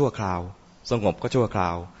ก็ชั่วคราวสงบก็ชั่วครา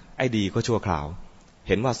วไอ้ดีก็ชั่วคราวเ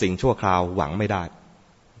ห็นว่าสิ่งชั่วคราวหวังไม่ได้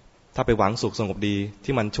ถ้าไปหวังสุขสงบดี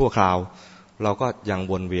ที่มันชั่วคราวเราก็ยัง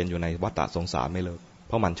วนเวียนอยู่ในวัฏฏะสงสารไม่เลิกเ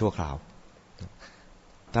พราะมันชั่วคราว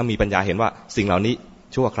ถ้ามีปัญญาเห็นว่าสิ่งเหล่านี้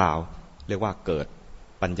ชั่วคราวเรียกว่าเกิด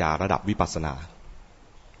ปัญญาระดับวิปัสสนา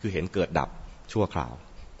คือเห็นเกิดดับชั่วคราว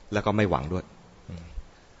แล้วก็ไม่หวังด้วย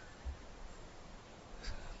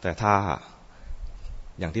แต่ถ้า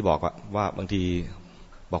อย่างที่บอกว่าบางที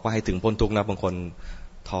บอกว่าให้ถึงพ้นทุกข์นะบางคน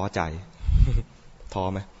ท้อใจท้อ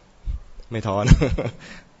ไหมไม่ท้อนะ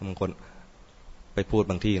บางคนไปพูด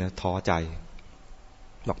บางที่นะท้อใจ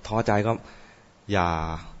บอกท้อใจก็อย่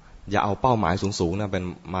าเอาเป้าหมายสูงๆนะเป็น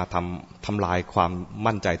มาทำลายความ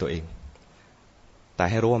มั่นใจตัวเองแต่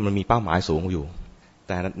ให้รู้ว่ามันมีเป้าหมายสูงอยู่แ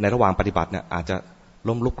ต่ในระหว่างปฏิบัติเนี่ยอาจจะ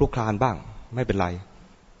ล้มลุกคลุกคลานบ้างไม่เป็นไร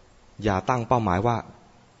อย่าตั้งเป้าหมายว่า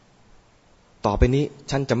ต่อไปนี้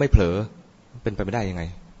ฉันจะไม่เผลอเป็นไปไม่ได้ยังไง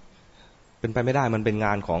เป็นไปไม่ได้มันเป็นง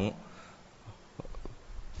านของ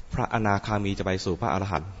พระอนาคามีจะไปสู่พระอร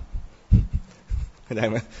หันต์เข้าใจ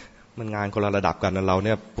ไหมมันงานคนละระดับกันเราเ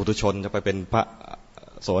นี่ยปุถุชนจะไปเป็นพระ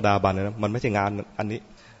โสดาบันนะมันไม่ใช่งานอันนี้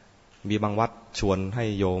มีบางวัดชวนให้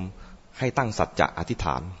โยมให้ตั้งสัจจะอธิษฐ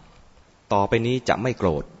านต่อไปนี้จะไม่โกร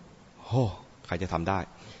ธโอ้ใครจะทำได้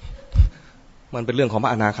มันเป็นเรื่องของพร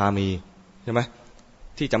ะอนาคามีใช่ไหม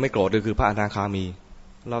ที่จะไม่โกรธก็คือพระอนาคามี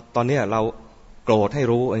เราตอนนี้เราโกรธให้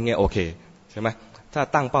รู้อย่างเงี้ยโอเคใช่ไหมถ้า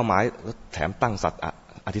ตั้งเป้าหมายแถมตั้งสัจจะ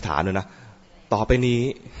อธิษฐานด้วยนะต่อไปนี้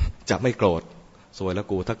จะไม่โกรธสวยแล้ว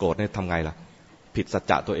กูถ้าโกรธเนี่ยทำไงล่ะผิดสัจ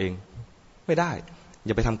จะตัวเองไม่ได้อ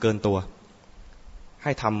ย่าไปทำเกินตัวใ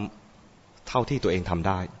ห้ทำเท่าที่ตัวเองทำไ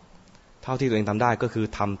ด้เท่าที่ตัวเองทำได้ก็คือ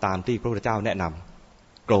ทำตามที่พระพุทธเจ้าแนะน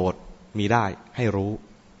ำโกรธมีได้ให้รู้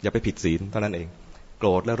อย่าไปผิดศีลเท่านั้นเองโกร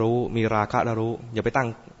ธแล้วรู้มีราคะแล้วรู้อย่าไป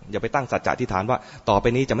ตั้งสัจจะอธิษฐานว่าต่อไป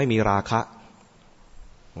นี้จะไม่มีราคะ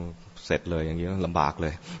เสร็จเลยอย่างนี้ลำบากเล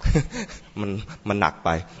ย มันหนักไป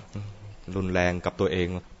รุนแรงกับตัวเอง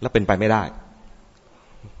แล้วเป็นไปไม่ได้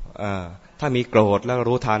ถ้ามีโกรธแล้ว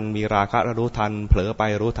รู้ทันมีราคะแล้วรู้ทันเผลอไป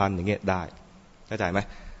รู้ทันอย่างเงี้ยได้เข้าใจไหม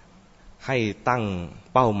ให้ตั้ง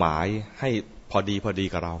เป้าหมายให้พอดี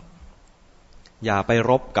กับเราอย่าไป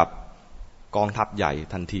รบกับกองทัพใหญ่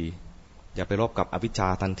ทันทีอย่าไปรบกับอวิชชา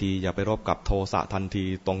ทันทีอย่าไปรบกับโทสะทันที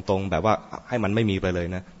ตรงๆแบบว่าให้มันไม่มีไปเลย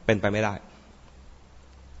นะเป็นไปไม่ได้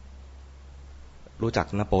รู้จัก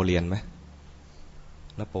นโปเลียนไหม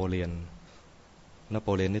นโปเลียน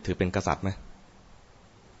นี่ถือเป็นกษัตริย์ไหม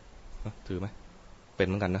ถือไหมเป็นเ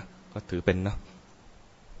หมือนกันนะก็ถือเป็นนะ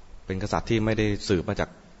เป็นกษัตริย์ที่ไม่ได้สืบมาจาก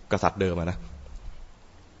กษัตริย์เดิมนะ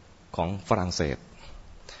ของฝรั่งเศส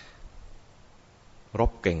ร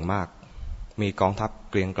บเก่งมากมีกองทัพ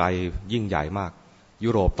เกรียงไกรยิ่งใหญ่มาก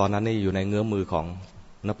ยุโรปตอนนั้นนี่อยู่ในเงื้อมมือของ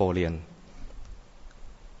นโปเลียน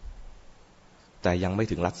แต่ยังไม่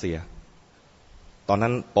ถึงรัสเซียตอนนั้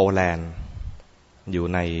นโปแลนด์อยู่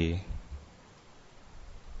ใน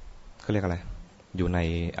เขาเรียกอะไรอยู่ใน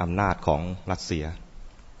อำนาจของรัสเซีย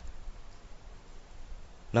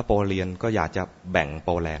นโปเลียนก็อยากจะแบ่งโป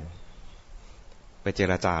แลนด์ไปเจ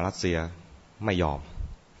รจารัสเซียไม่ยอม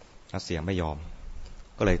รัสเซียไม่ยอม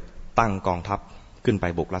ก็เลยตั้งกองทัพขึ้นไป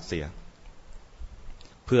บุกรัสเซีย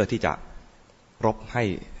เพื่อที่จะรบให้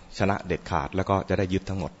ชนะเด็ดขาดแล้วก็จะได้ยึด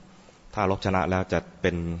ทั้งหมดถ้ารบชนะแล้วจะเ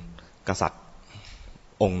ป็นกษัตริย์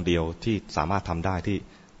องค์เดียวที่สามารถทำได้ที่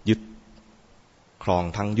ยึดครอง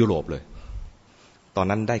ทั้งยุโรปเลยตอน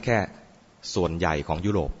นั้นได้แค่ส่วนใหญ่ของ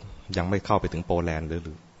ยุโรปยังไม่เข้าไปถึงโปแลนด์หรือ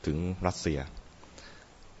ถึงรัสเซีย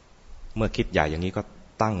เมื่อคิดใหญ่อย่างนี้ก็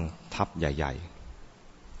ตั้งทัพใหญ่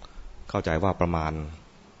ๆเข้าใจว่าประมาณ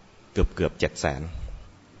เกือบ700,000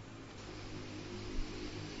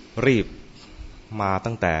รีบมา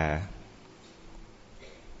ตั้งแต่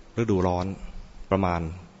ฤดูร้อนประมาณ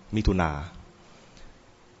มิถุนา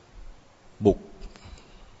บุก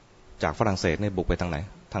จากฝรั่งเศสเนี่ยบุกไปทางไหน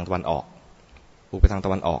ทางตะวันออกบุกไปทางต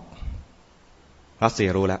ะวันออกรัสเซีย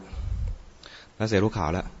รู้แล้วรัสเซียรู้ข่าว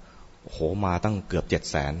แล้วโอ้โหมาตั้งเกือบ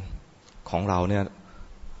700,000ของเราเนี่ย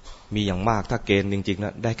มีอย่างมากถ้าเกณฑ์จริงๆน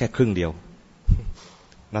ะได้แค่ครึ่งเดียว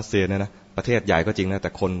รัสเซียเนี่ยนะประเทศใหญ่ก็จริงนะแต่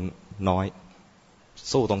คนน้อย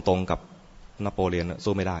สู้ตรงๆกับนโปเลียน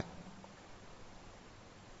สู้ไม่ได้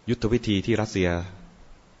ยุทธวิธีที่รัสเซีย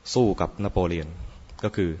สู้กับนโปเลียนก็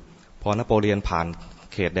คือพอนโปเลียนผ่าน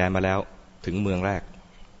เขตแดนมาแล้วถึงเมืองแรก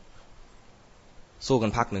สู้กั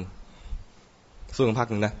นพักหนึ่ง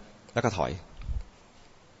นะแล้วก็ถอย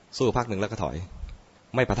สู้พักหนึ่งแล้วก็ถอย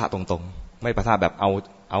ไม่ปะทะตรงๆไม่ปะทะแบบเ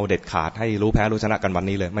อาเด็ดขาดให้รู้แพ้รู้ชนะกันวัน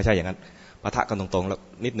นี้เลยไม่ใช่อย่างนั้นปะทะกันตรงๆแล้ว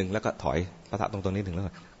นิดหนึ่งแล้วก็ถอยปะทะตรงๆนิดหนึ่งแล้ว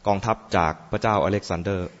กองทัพจากพระเจ้าอเล็กซานเด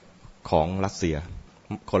อร์ของรัสเซีย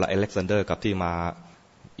คนละอเล็กซานเดอร์กับที่มา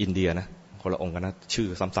อินเดียนะคนละองค์กันนะชื่อ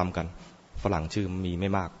ซ้ำๆกันฝรั่งชื่อมีไม่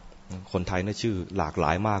มากคนไทยเนี่ยชื่อหลากหล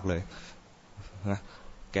ายมากเลยนะ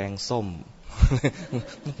แกงส้ม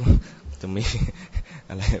จะมี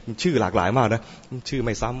อะไรชื่อหลากหลายมากนะชื่อไ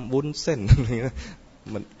ม่ซ้ำวุ้นเส้นอะไรเงี้ย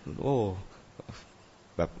มันโอ้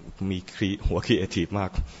แบบมีหัวครีเอทีฟมาก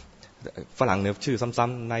ฝรั่งเนี่ยชื่อซ้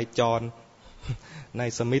ำๆนายจอห์นนาย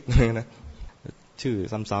สมิธนะชื่อ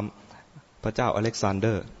ซ้ำๆพระเจ้าอเล็กซานเด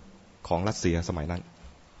อร์ของรัสเซียสมัยนั้น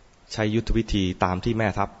ใช้ยุทธวิธีตามที่แม่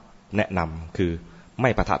ทัพแนะนำคือไม่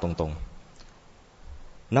ปะทะตรง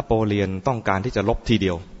ๆนโปเลียนต้องการที่จะลบทีเดี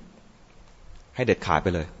ยวให้เด็ดขาดไป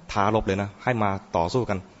เลยท้ารบเลยนะให้มาต่อสู้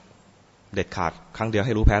กันเด็ดขาดครั้งเดียวใ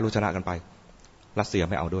ห้รู้แพ้รู้ชนะกันไปรัสเซีย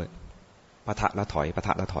ไม่เอาด้วยปะทะแล้วถอยปะท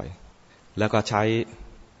ะแล้วถอยแล้วก็ใช้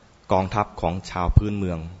กองทัพของชาวพื้นเมื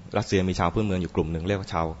องรัสเซียมีชาวพื้นเมืองอยู่กลุ่มหนึ่งเรียกว่า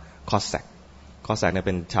ชาวคอสแซกเนี่ยเ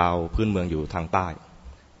ป็นชาวพื้นเมืองอยู่ทางใต้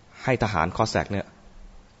ให้ทหารคอสแซกเนี่ย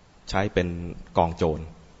ใช้เป็นกองโจร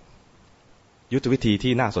ยุทธวิธี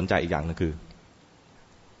ที่น่าสนใจอีกอย่างนึงคือ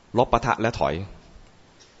ลบปะทะและถอย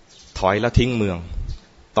แล้วทิ้งเมือง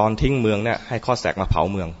ตอนทิ้งเมืองเนี่ยให้คอสแซกมาเผา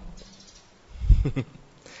เมือง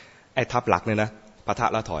ไอ้ทัพหลักเนี่ยนะปะทะ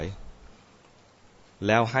แล้วถอยแ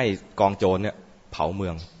ล้วให้กองโจรเนี่ยเผาเมื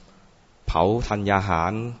องเผาธัญญาหา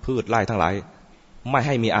รพืชไร่ทั้งหลายไม่ใ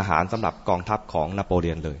ห้มีอาหารสำหรับกองทัพของนโปเลี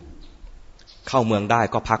ยนเลยเข้าเมืองได้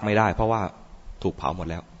ก็พักไม่ได้เพราะว่าถูกเผาหมด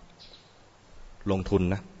แล้วลงทุ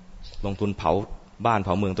นเผาบ้านเผ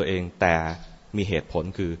าเมืองตัวเองแต่มีเหตุผล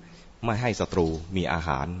คือไม่ให้ศัตรูมีอาห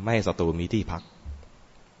ารไม่ให้ศัตรูมีที่พัก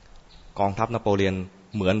กองทัพนโปเลียน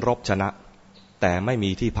เหมือนรบชนะแต่ไม่มี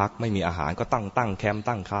ที่พักไม่มีอาหารก็ตั้งแคมป์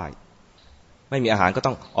ตั้งค่ายไม่มีอาหารก็ต้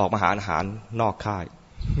องออกมาหาอาหารนอกค่าย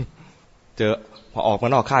พอออกมา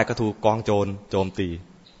นอกค่ายก็ถูกกองโจรโจมตี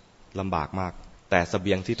ลำบากมากแต่เส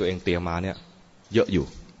บียงที่ตัวเองเตรียมมาเนี่ยเยอะอยู่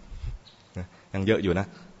ยังเยอะอยู่นะ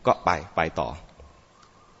ก็ไปต่อ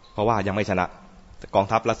เพราะว่ายังไม่ชนะกอง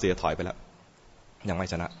ทัพรัสเซียถอยไปแล้วยังไม่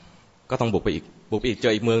ชนะก็ต้องบุกไปอีกเจ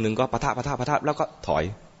ออีกเมืองหนึ่งก็ปะทะแล้วก็ถอย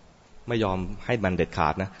ไม่ยอมให้มันเด็ดขา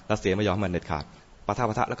ดนะรัสเซียไม่ยอมให้มันเด็ดขาดปะท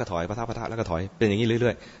ะแล้วก็ถอยปะทะแล้วก็ถอยเป็นอย่างนี้เ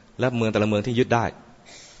รื่อยๆแล้วเมืองแต่ละเมืองที่ยึดได้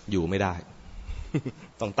อยู่ไม่ได้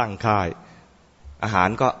ต้องตั้งค่ายอาหาร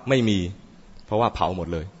ก็ไม่มีเพราะว่าเผาหมด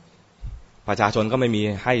เลยประชาชนก็ไม่มี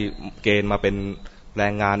ให้เกณฑ์มาเป็นแร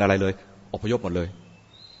งงานอะไรเลยอพยพหมดเลย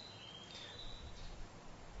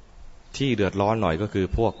ที่เดือดร้อนหน่อยก็คือ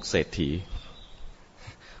พวกเศรษฐี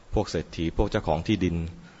พวกเจ้าของที่ดิน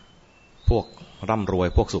พวกร่ำรวย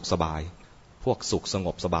พวกสุขสบายพวกสุขสง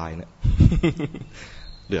บสบายเนี่ย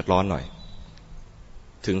เดือดร้อนหน่อย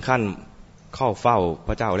ถึงขั้นเข้าเฝ้าพ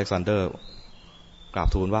ระเจ้าอเล็กซานเดอร์กราบ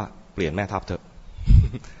ทูลว่าเปลี่ยนแม่ทัพเถอะ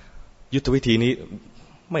ยุทธวิธีนี้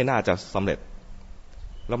ไม่น่าจะสำเร็จ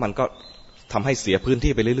แล้วมันก็ทำให้เสียพื้น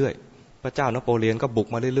ที่ไปเรื่อยๆพระเจ้านโปเลียนก็บุก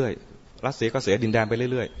มาเรื่อยๆรัสเซียก็เสียดินแดนไป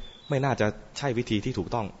เรื่อยๆไม่น่าจะใช่วิธีที่ถูก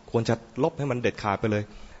ต้องควรจะลบให้มันเด็ดขาดไปเลย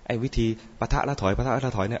ไอ้วิธีปะทะแล้วถอยปะทะแล้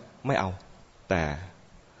วถอยเนี่ยไม่เอาแต่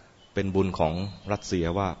เป็นบุญของรัสเซีย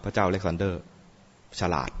ว่าพระเจ้าอเล็กซานเดอร์ฉ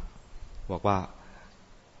ลาดบอกว่า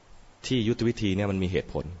ที่ยุทธวิธีเนี่ยมันมีเหตุ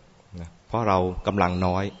ผลนะเพราะเรากำลัง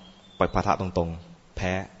น้อยปล่อยปะทะตรงๆแ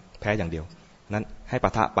พ้อย่างเดียวนั้นให้ป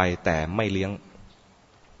ะทะไปแต่ไม่เลี้ยง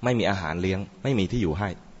ไม่มีอาหารเลี้ยงไม่มีที่อยู่ให้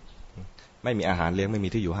ไม่มีอาหารเลี้ยงไม่มี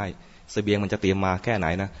ที่อยู่ให้เสบียงมันจะเตรียมมาแค่ไหน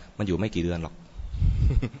นะมันอยู่ไม่กี่เดือนหรอก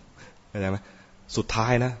เข้าใจไหมสุดท้า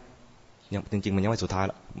ยนะยังจริงๆมันยังไม่สุดท้าย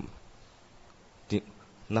ละ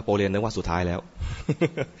นโปเลียนนึกว่าสุดท้ายแล้ว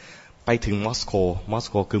ไปถึงมอสโ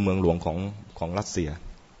กคือเมืองหลวงของรัสเซีย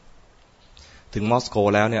ถึงมอสโก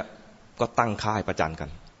แล้วเนี่ยก็ตั้งค่ายประจันกัน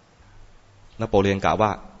นโปเลียนกล่าวว่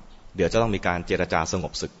าเดี๋ยวจะต้องมีการเจรจาสง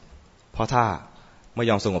บศึกเพราะถ้าไม่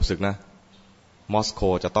ยอมสงบศึกนะมอสโก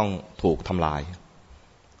จะต้องถูกทำลาย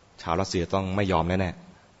ชาวรัสเซียต้องไม่ยอมแน่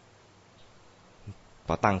ๆพ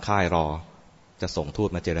อตั้งค่ายรอจะส่งทูต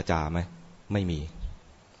มาเจรจาไหมไม่มี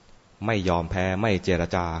ไม่ยอมแพ้ไม่เจร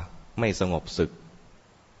จาไม่สงบศึก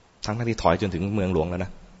ทั้งที่ถอยจนถึงเมืองหลวงแล้วน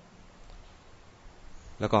ะ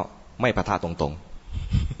แล้วก็ไม่ปะทะตรง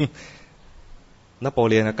ๆนโป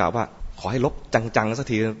เลียนกล่าวว่าขอให้ลบจังๆสัก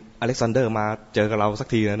ทีอเล็กซานเดอร์มาเจอกับเราสัก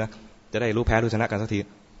ทีนะจะได้รู้แพ้รู้ชนะกันสักที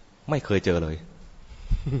ไม่เคยเจอเลย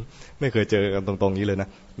ไม่เคยเจอกันตรงๆนี้เลยนะ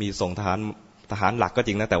มีส่งทหารหลักก็จ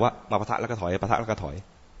ริงนะแต่ว่ามาปะทะแล้วก็ถอยปะทะแล้วก็ถอย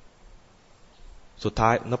สุดท้า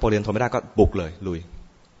ยนโปเลียนทนไม่ได้ก็บุกเลยลุย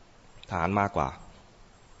ทหารมากกว่า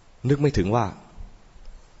นึกไม่ถึงว่า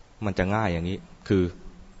มันจะง่ายอย่างนี้คือ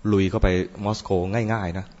ลุยเข้าไปมอสโกง่าย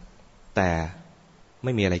ๆนะแต่ไ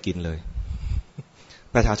ม่มีอะไรกินเลย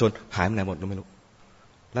ประชาชนหายไปไหนหมดไม่รู้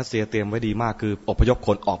รัสเซียเตรียมไว้ดีมากคืออพยพค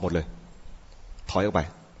นออกหมดเลยถอยออกไป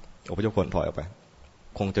อพยพคนถอยออกไป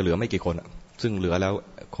คงจะเหลือไม่กี่คนซึ่งเหลือแล้ว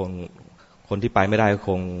คนที่ไปไม่ได้ค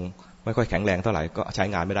งไม่ค่อยแข็งแรงเท่าไหร่ก็ใช้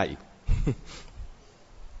งานไม่ได้อีก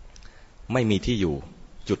ไม่มีที่อยู่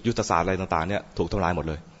จุดยุทธศาสตร์อะไรต่างๆเนี่ยถูกทำลายหมด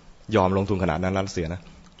เลยยอมลงทุนขนาดนั้นรัสเซียนะ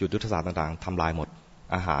จุดยุทธศาสตร์ต่างๆทำลายหมด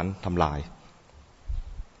อาหารทำลาย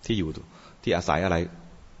ที่อยู่ที่อาศัยอะไร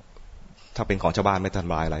ถ้าเป็นของชาวบ้านไม่ท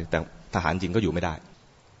ำลายอะไรแต่ทหารจริงก็อยู่ไม่ได้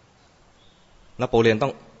นโปเลียนต้อ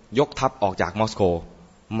งยกทัพออกจากมอสโก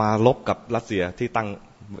มาลบกับรัสเซียที่ตั้ง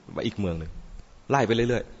อีกเมืองหนึ่งไล่ไปเ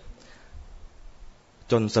รื่อย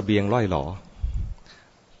ๆจนเสบียงล่อยหลอ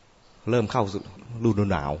เริ่มเข้าฤดู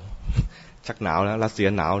หนาวชักหนาวแล้วรัสเซีย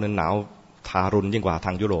หนาวนั้นหนาวทารุณยิ่งกว่าท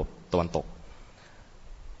างยุโรปตะวันตก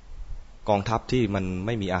กองทัพที่มันไ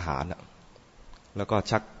ม่มีอาหารแล้วก็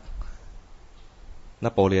ชักน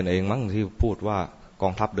โปเลียนเองมั้งที่พูดว่าก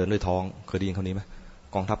องทัพเดินด้วยท้องเคยได้ยินคำนี้ไหม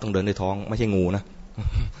กองทัพต้องเดินด้วยท้องไม่ใช่งูนะ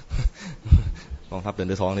กองทัพเดิน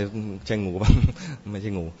ด้วยท้องนี่ใช่งูป่ะไม่ใ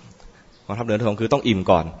ช่งูกองทัพเดินด้วยท้องคือต้องอิ่ม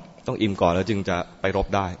ก่อนแล้วจึงจะไปรบ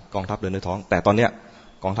ได้กองทัพเดินด้วยท้องแต่ตอนเนี้ย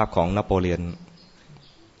กองทัพของนโปเลียน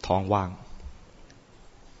ท้องว่าง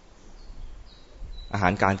อาหา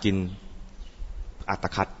รการกินอัต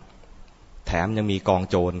คัดแถมยังมีกอง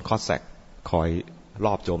โจรคอสแซกคอยร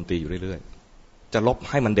อบโจมตีอยู่เรื่อยๆจะลบ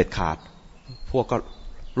ให้มันเด็ดขาดพวกก็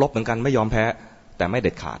ลบเหมือนกันไม่ยอมแพ้แต่ไม่เ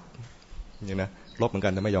ด็ดขาดนี่นะลบเหมือนกั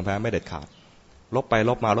นแต่ไม่ยอมแพ้ไม่เด็ดขาดลบไป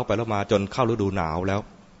ลบมาจนเข้าฤดูหนาวแล้ว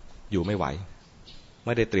อยู่ไม่ไหวไ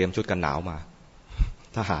ม่ได้เตรียมชุดกันหนาวมา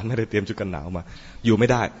ทหารไม่ได้เตรียมชุดกันหนาวมาอยู่ไม่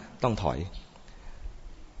ได้ต้องถอย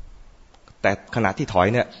แต่ขณะที่ถอย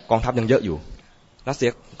เนี่ยกองทัพยังเยอะอยู่รัสเซีย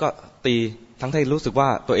ก็ตีทั้งที่รู้สึกว่า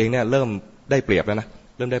ตัวเองเนี่ยเริ่มได้เปรียบแล้วนะ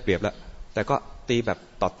เริ่มได้เปรียบแล้วแต่ก็ตีแบบ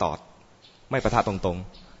ตอดไม่ปะทะตรง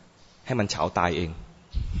ๆให้มันเฉาตายเอง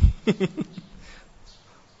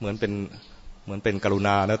เหมือนเป็นกรุณ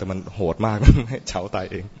านะแต่มันโหดมาก ให้เฉาตาย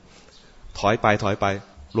เองถอยไป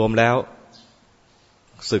รวมแล้ว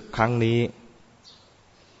ศึกครั้งนี้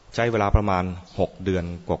ใช้เวลาประมาณ6 เดือน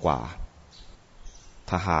กว่า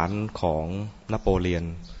ทหารของนโปเลียน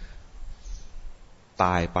ต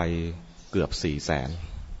ายไปเกือบ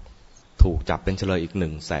400,000ถูกจับเป็นเฉลยอีก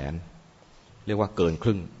100,000เรียกว่าเกินค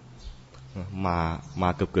รึ่งมา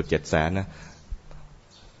เกือบ700,000นะ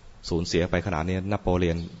สูญเสียไปขนาดนี้นโปเลี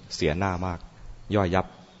ยนเสียหน้ามากย่อยยับ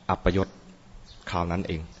อัปยศคราวนั้นเ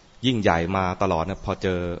องยิ่งใหญ่มาตลอดนะพอเจ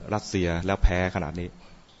อรัสเซียแล้วแพ้ขนาดนี้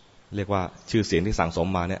เรียกว่าชื่อเสียงที่สั่งสม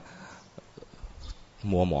มาเนี่ย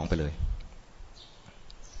มัวหมองไปเลย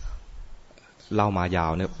เล่ามายา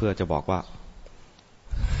วเนี่ยเพื่อจะบอกว่า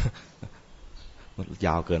ย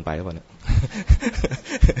าวเกินไปหรือเปล่าเนี่ย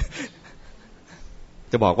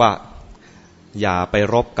จะบอกว่าอย่าไป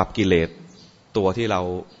รบกับกิเลสตัวที่เรา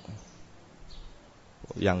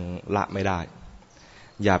ยังละไม่ได้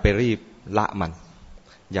อย่าไปรีบละมัน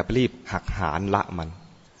อย่าไปรีบหักหานละมัน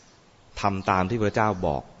ทำตามที่พระเจ้าบ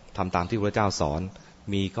อกทำตามที่พระเจ้าสอน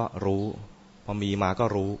มีก็รู้พอมีมาก็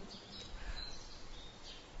รู้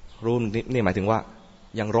นี่หมายถึงว่า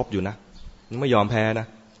ยังรบอยู่นะไม่ยอมแพ้นะ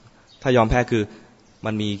ถ้ายอมแพ้คือ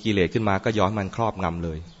มันมีกิเลสขึ้นมาก็ย้อนมันครอบงำเล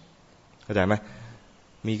ยเข้าใจไหม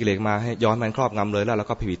มีกิเลสมาให้ย้อนมันครอบงำเลยแล้วเรา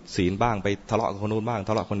ก็ผิดศีลบ้างไปทะเลาะกับคนนู้นบ้างท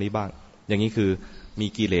ะเลาะคนนี้บ้างอย่างนี้คือมี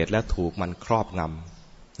กิเลสและถูกมันครอบง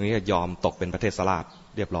ำอย่างนี้ยอมตกเป็นประเทศสลาด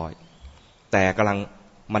เรียบร้อยแต่กำลัง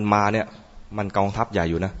มันมาเนี่ยมันกองทัพใหญ่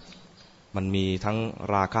อยู่นะมันมีทั้ง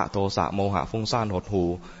ราคะโทสะโมหะฟุ้งซ่านหดหู่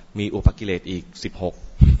มีอุปกิเลสอีก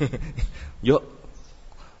16 เยอะ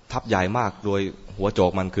ทัพใหญ่มากโดยหัวโจ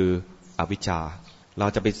กมันคืออวิชชาเรา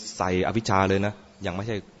จะไปใส่อวิชชาเลยนะยังไม่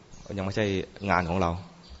ใช่งานของเรา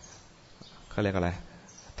เขาเรียกอะไร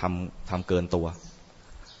ทำเกินตัว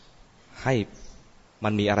ให้มั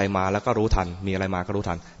นมีอะไรมาแล้วก็รู้ทันมีอะไรมาก็รู้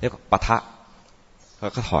ทันเรียกว่าปะทะแล้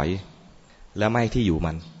วก็ถอยแล้วไม่ให้ที่อยู่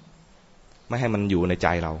มันไม่ให้มันอยู่ในใจ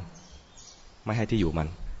เราไม่ให้ที่อยู่มัน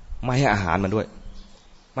ไม่ให้อาหารมันด้วย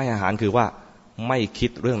ไม่ให้อาหารคือว่าไม่คิ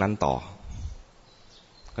ดเรื่องนั้นต่อ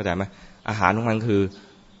เข้าใจไหมอาหารของมันคือ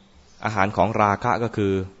อาหารของราคะก็คื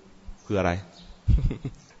ออะไร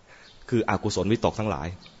คืออกุศลวิตกทั้งหลาย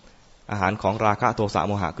อาหารของราคะโทสะโ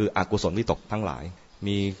มหะคืออกุศลวิตกทั้งหลาย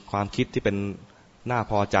มีความคิดที่เป็นน่า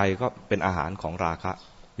พอใจก็เป็นอาหารของราคะ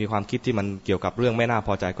มีความคิดที่มันเกี่ยวกับเรื่องไม่น่าพ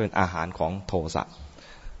อใจก็เป็นอาหารของโทสะ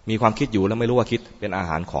มีความคิดอยู่แล้วไม่รู้ว่าคิดเป็นอา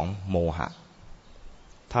หารของโมหะ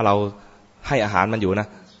ถ้าเราให้อาหารมันอยู่นะ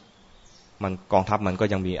มันกองทัพมันก็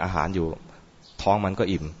ยังมีอาหารอยู่ท้องมันก็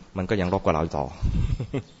อิ่มมันก็ยังรบกับเราต่อ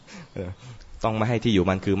ต้องไม่ให้ที่อยู่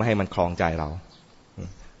มันคือไม่ให้มันครองใจเรา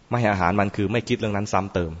ไม่ให้อาหารมันคือไม่คิดเรื่องนั้นซ้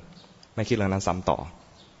ำเติมไม่คิดเรื่องนั้นซ้ำต่อ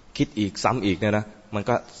คิดอีกซ้ำอีกเนี่ยนะมัน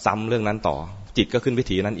ก็ซ้ำเรื่องนั้นต่อจิตก็ขึ้นวิ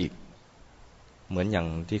ถีนั้นอีกเหมือนอย่าง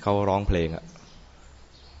ที่เขาร้องเพลงอะ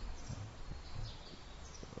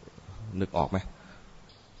นึกออกไหม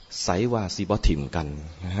ไสว่าสิบ่ถิ่มกัน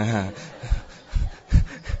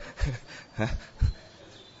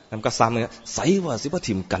แล้วก็ซ้ำเนี่ยไสว่าสิบ่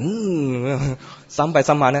ถิ่มกันซ้ำไป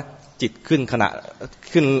ซ้ำมาเนี่ยจิตขึ้นขณะ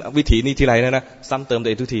ขึ้นวิถีนี้ทีไรนะซ้ำเติมตัว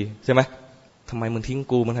เองทุกทีใช่ไหมทำไมมึงทิ้ง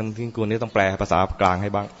กูมันทำมึงทิ้งกูนี่ต้องแปลภาษากลางให้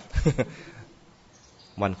บ้าง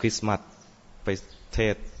วันคริสต์มาสไปเท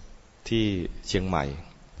ศที่เชียงใหม่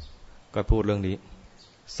ก็พูดเรื่องนี้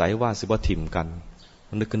ไสว่าสิบ่ถิ่มกัน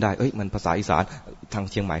นึกขึ้นได้เอ้ยมันภาษาอีสานทาง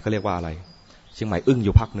เชียงใหม่เขาเรียกว่าอะไรเชียงใหม่อึ้งอ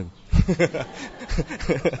ยู่พักหนึ่ง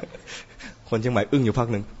คนเชียงใหม่อึ้งอยู่พัก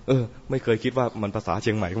หนึ่งไม่เคยคิดว่ามันภาษาเ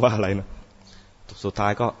ชียงใหม่ว่าอะไรนะสุดท้า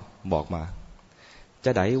ยก็บอกมาจ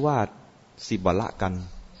ะได้ว่าสิบ่ละกัน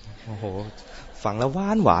โอ้โหฟังแล้วห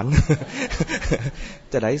วาน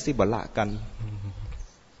จะได้สิบ่ละกัน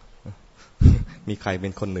มีใครเป็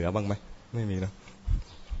นคนเหนือบ้างไหมไม่มีนะ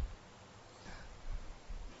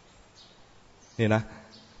นี่นะ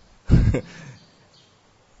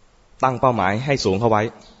ตั้งเป้าหมายให้สูงเข้าไว้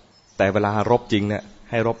แต่เวลารบจริงเนี่ย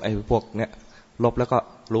ให้รบไอ้พวกเนี่ยรบแล้วก็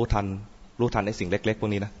รู้ทันไอ้สิ่งเล็กๆพว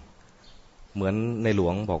กนี้นะเหมือนในหลว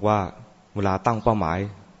งบอกว่าเวลาตั้งเป้าหมาย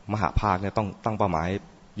มหาภาคเนี่ยต้องตั้งเป้าหมาย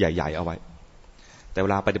ใหญ่ๆเอาไว้แต่เว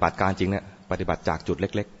ลาปฏิบัติการจริงเนี่ยปฏิบัติจากจุดเ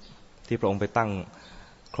ล็กๆที่พระองค์ไปตั้ง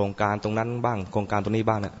โครงการตรงนั้นบ้างโครงการตรงนี้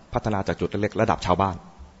บ้างเนี่ยพัฒนาจากจุดเล็กๆระดับชาวบ้าน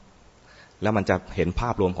แล้วมันจะเห็นภา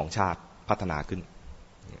พรวมของชาติพัฒนาขึ้น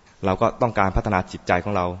เราก็ต้องการพัฒนาจิตใจข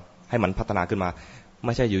องเราให้มันพัฒนาขึ้นมาไ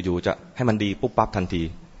ม่ใช่อยู่ๆจะให้มันดีปุ๊บปั๊บทันที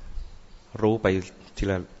รู้ไป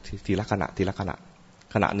ทีละขณ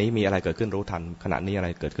ะนี้มีอะไรเกิดขึ้นรู้ทันขณะนี้อะไร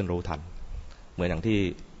เกิดขึ้นรู้ทันเหมือนอย่างที่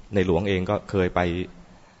ในหลวงเองก็เคยไป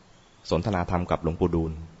สนทนาธรรมกับหลวงปู่ดู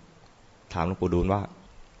ลถามหลวงปู่ดูลว่า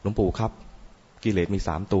หลวงปู่ครับกิเลสมี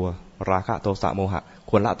3ตัวราคะโทสะโมหะ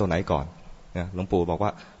ควรละตัวไหนก่อนหลวงปู่บอกว่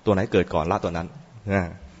าตัวไหนเกิดก่อนละตัวนั้น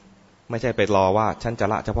ไม่ใช่ไปรอว่าฉันจะ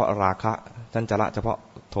ละเฉพาะราคะฉันจะละเฉพาะ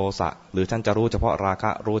โทสะหรือฉันจะรู้เฉพาะราคะ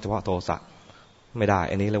รู้เฉพาะโทสะไม่ได้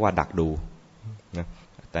อันนี้เรียกว่าดักดูนะ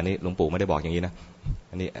แต่นี้หลวงปู่ไม่ได้บอกอย่างนี้นะ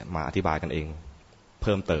อันนี้มาอธิบายกันเองเ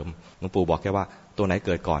พิ่มเติมหลวงปู่บอกแค่ว่าตัวไหนเ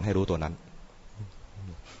กิดก่อนให้รู้ตัวนั้น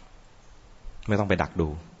ไม่ต้องไปดักดู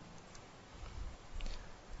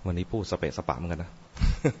วันนี้พูดสเปะสปะเหมือนกันนะ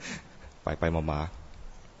ไปมา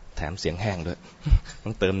แถมเสียงแห้งด้วยต้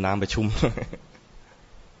องเติมน้ำไปชุ่ม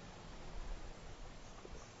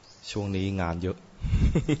ช่วงนี้งานเยอะ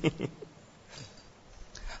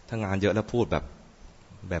ถ้างานเยอะแล้วพูดแ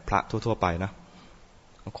บบพระทั่วๆไปนะ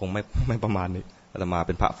คงไม่ประมาณนี้อาตมาเ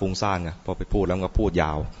ป็นพระฟุ้งซ่านไงพอไปพูดแล้วก็พูดย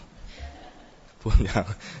าว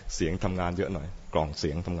เสียงทำงานเยอะหน่อยกล่องเสี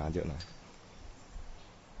ยงทำงานเยอะหน่อย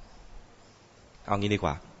เอางี้ดีก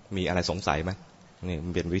ว่ามีอะไรสงสัยไหมนี่มั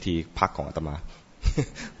นเป็นวิธีพักของอาตมา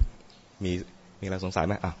มีอะไรสงสัยไ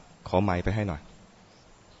หมขอไมค์ไปให้หน่อย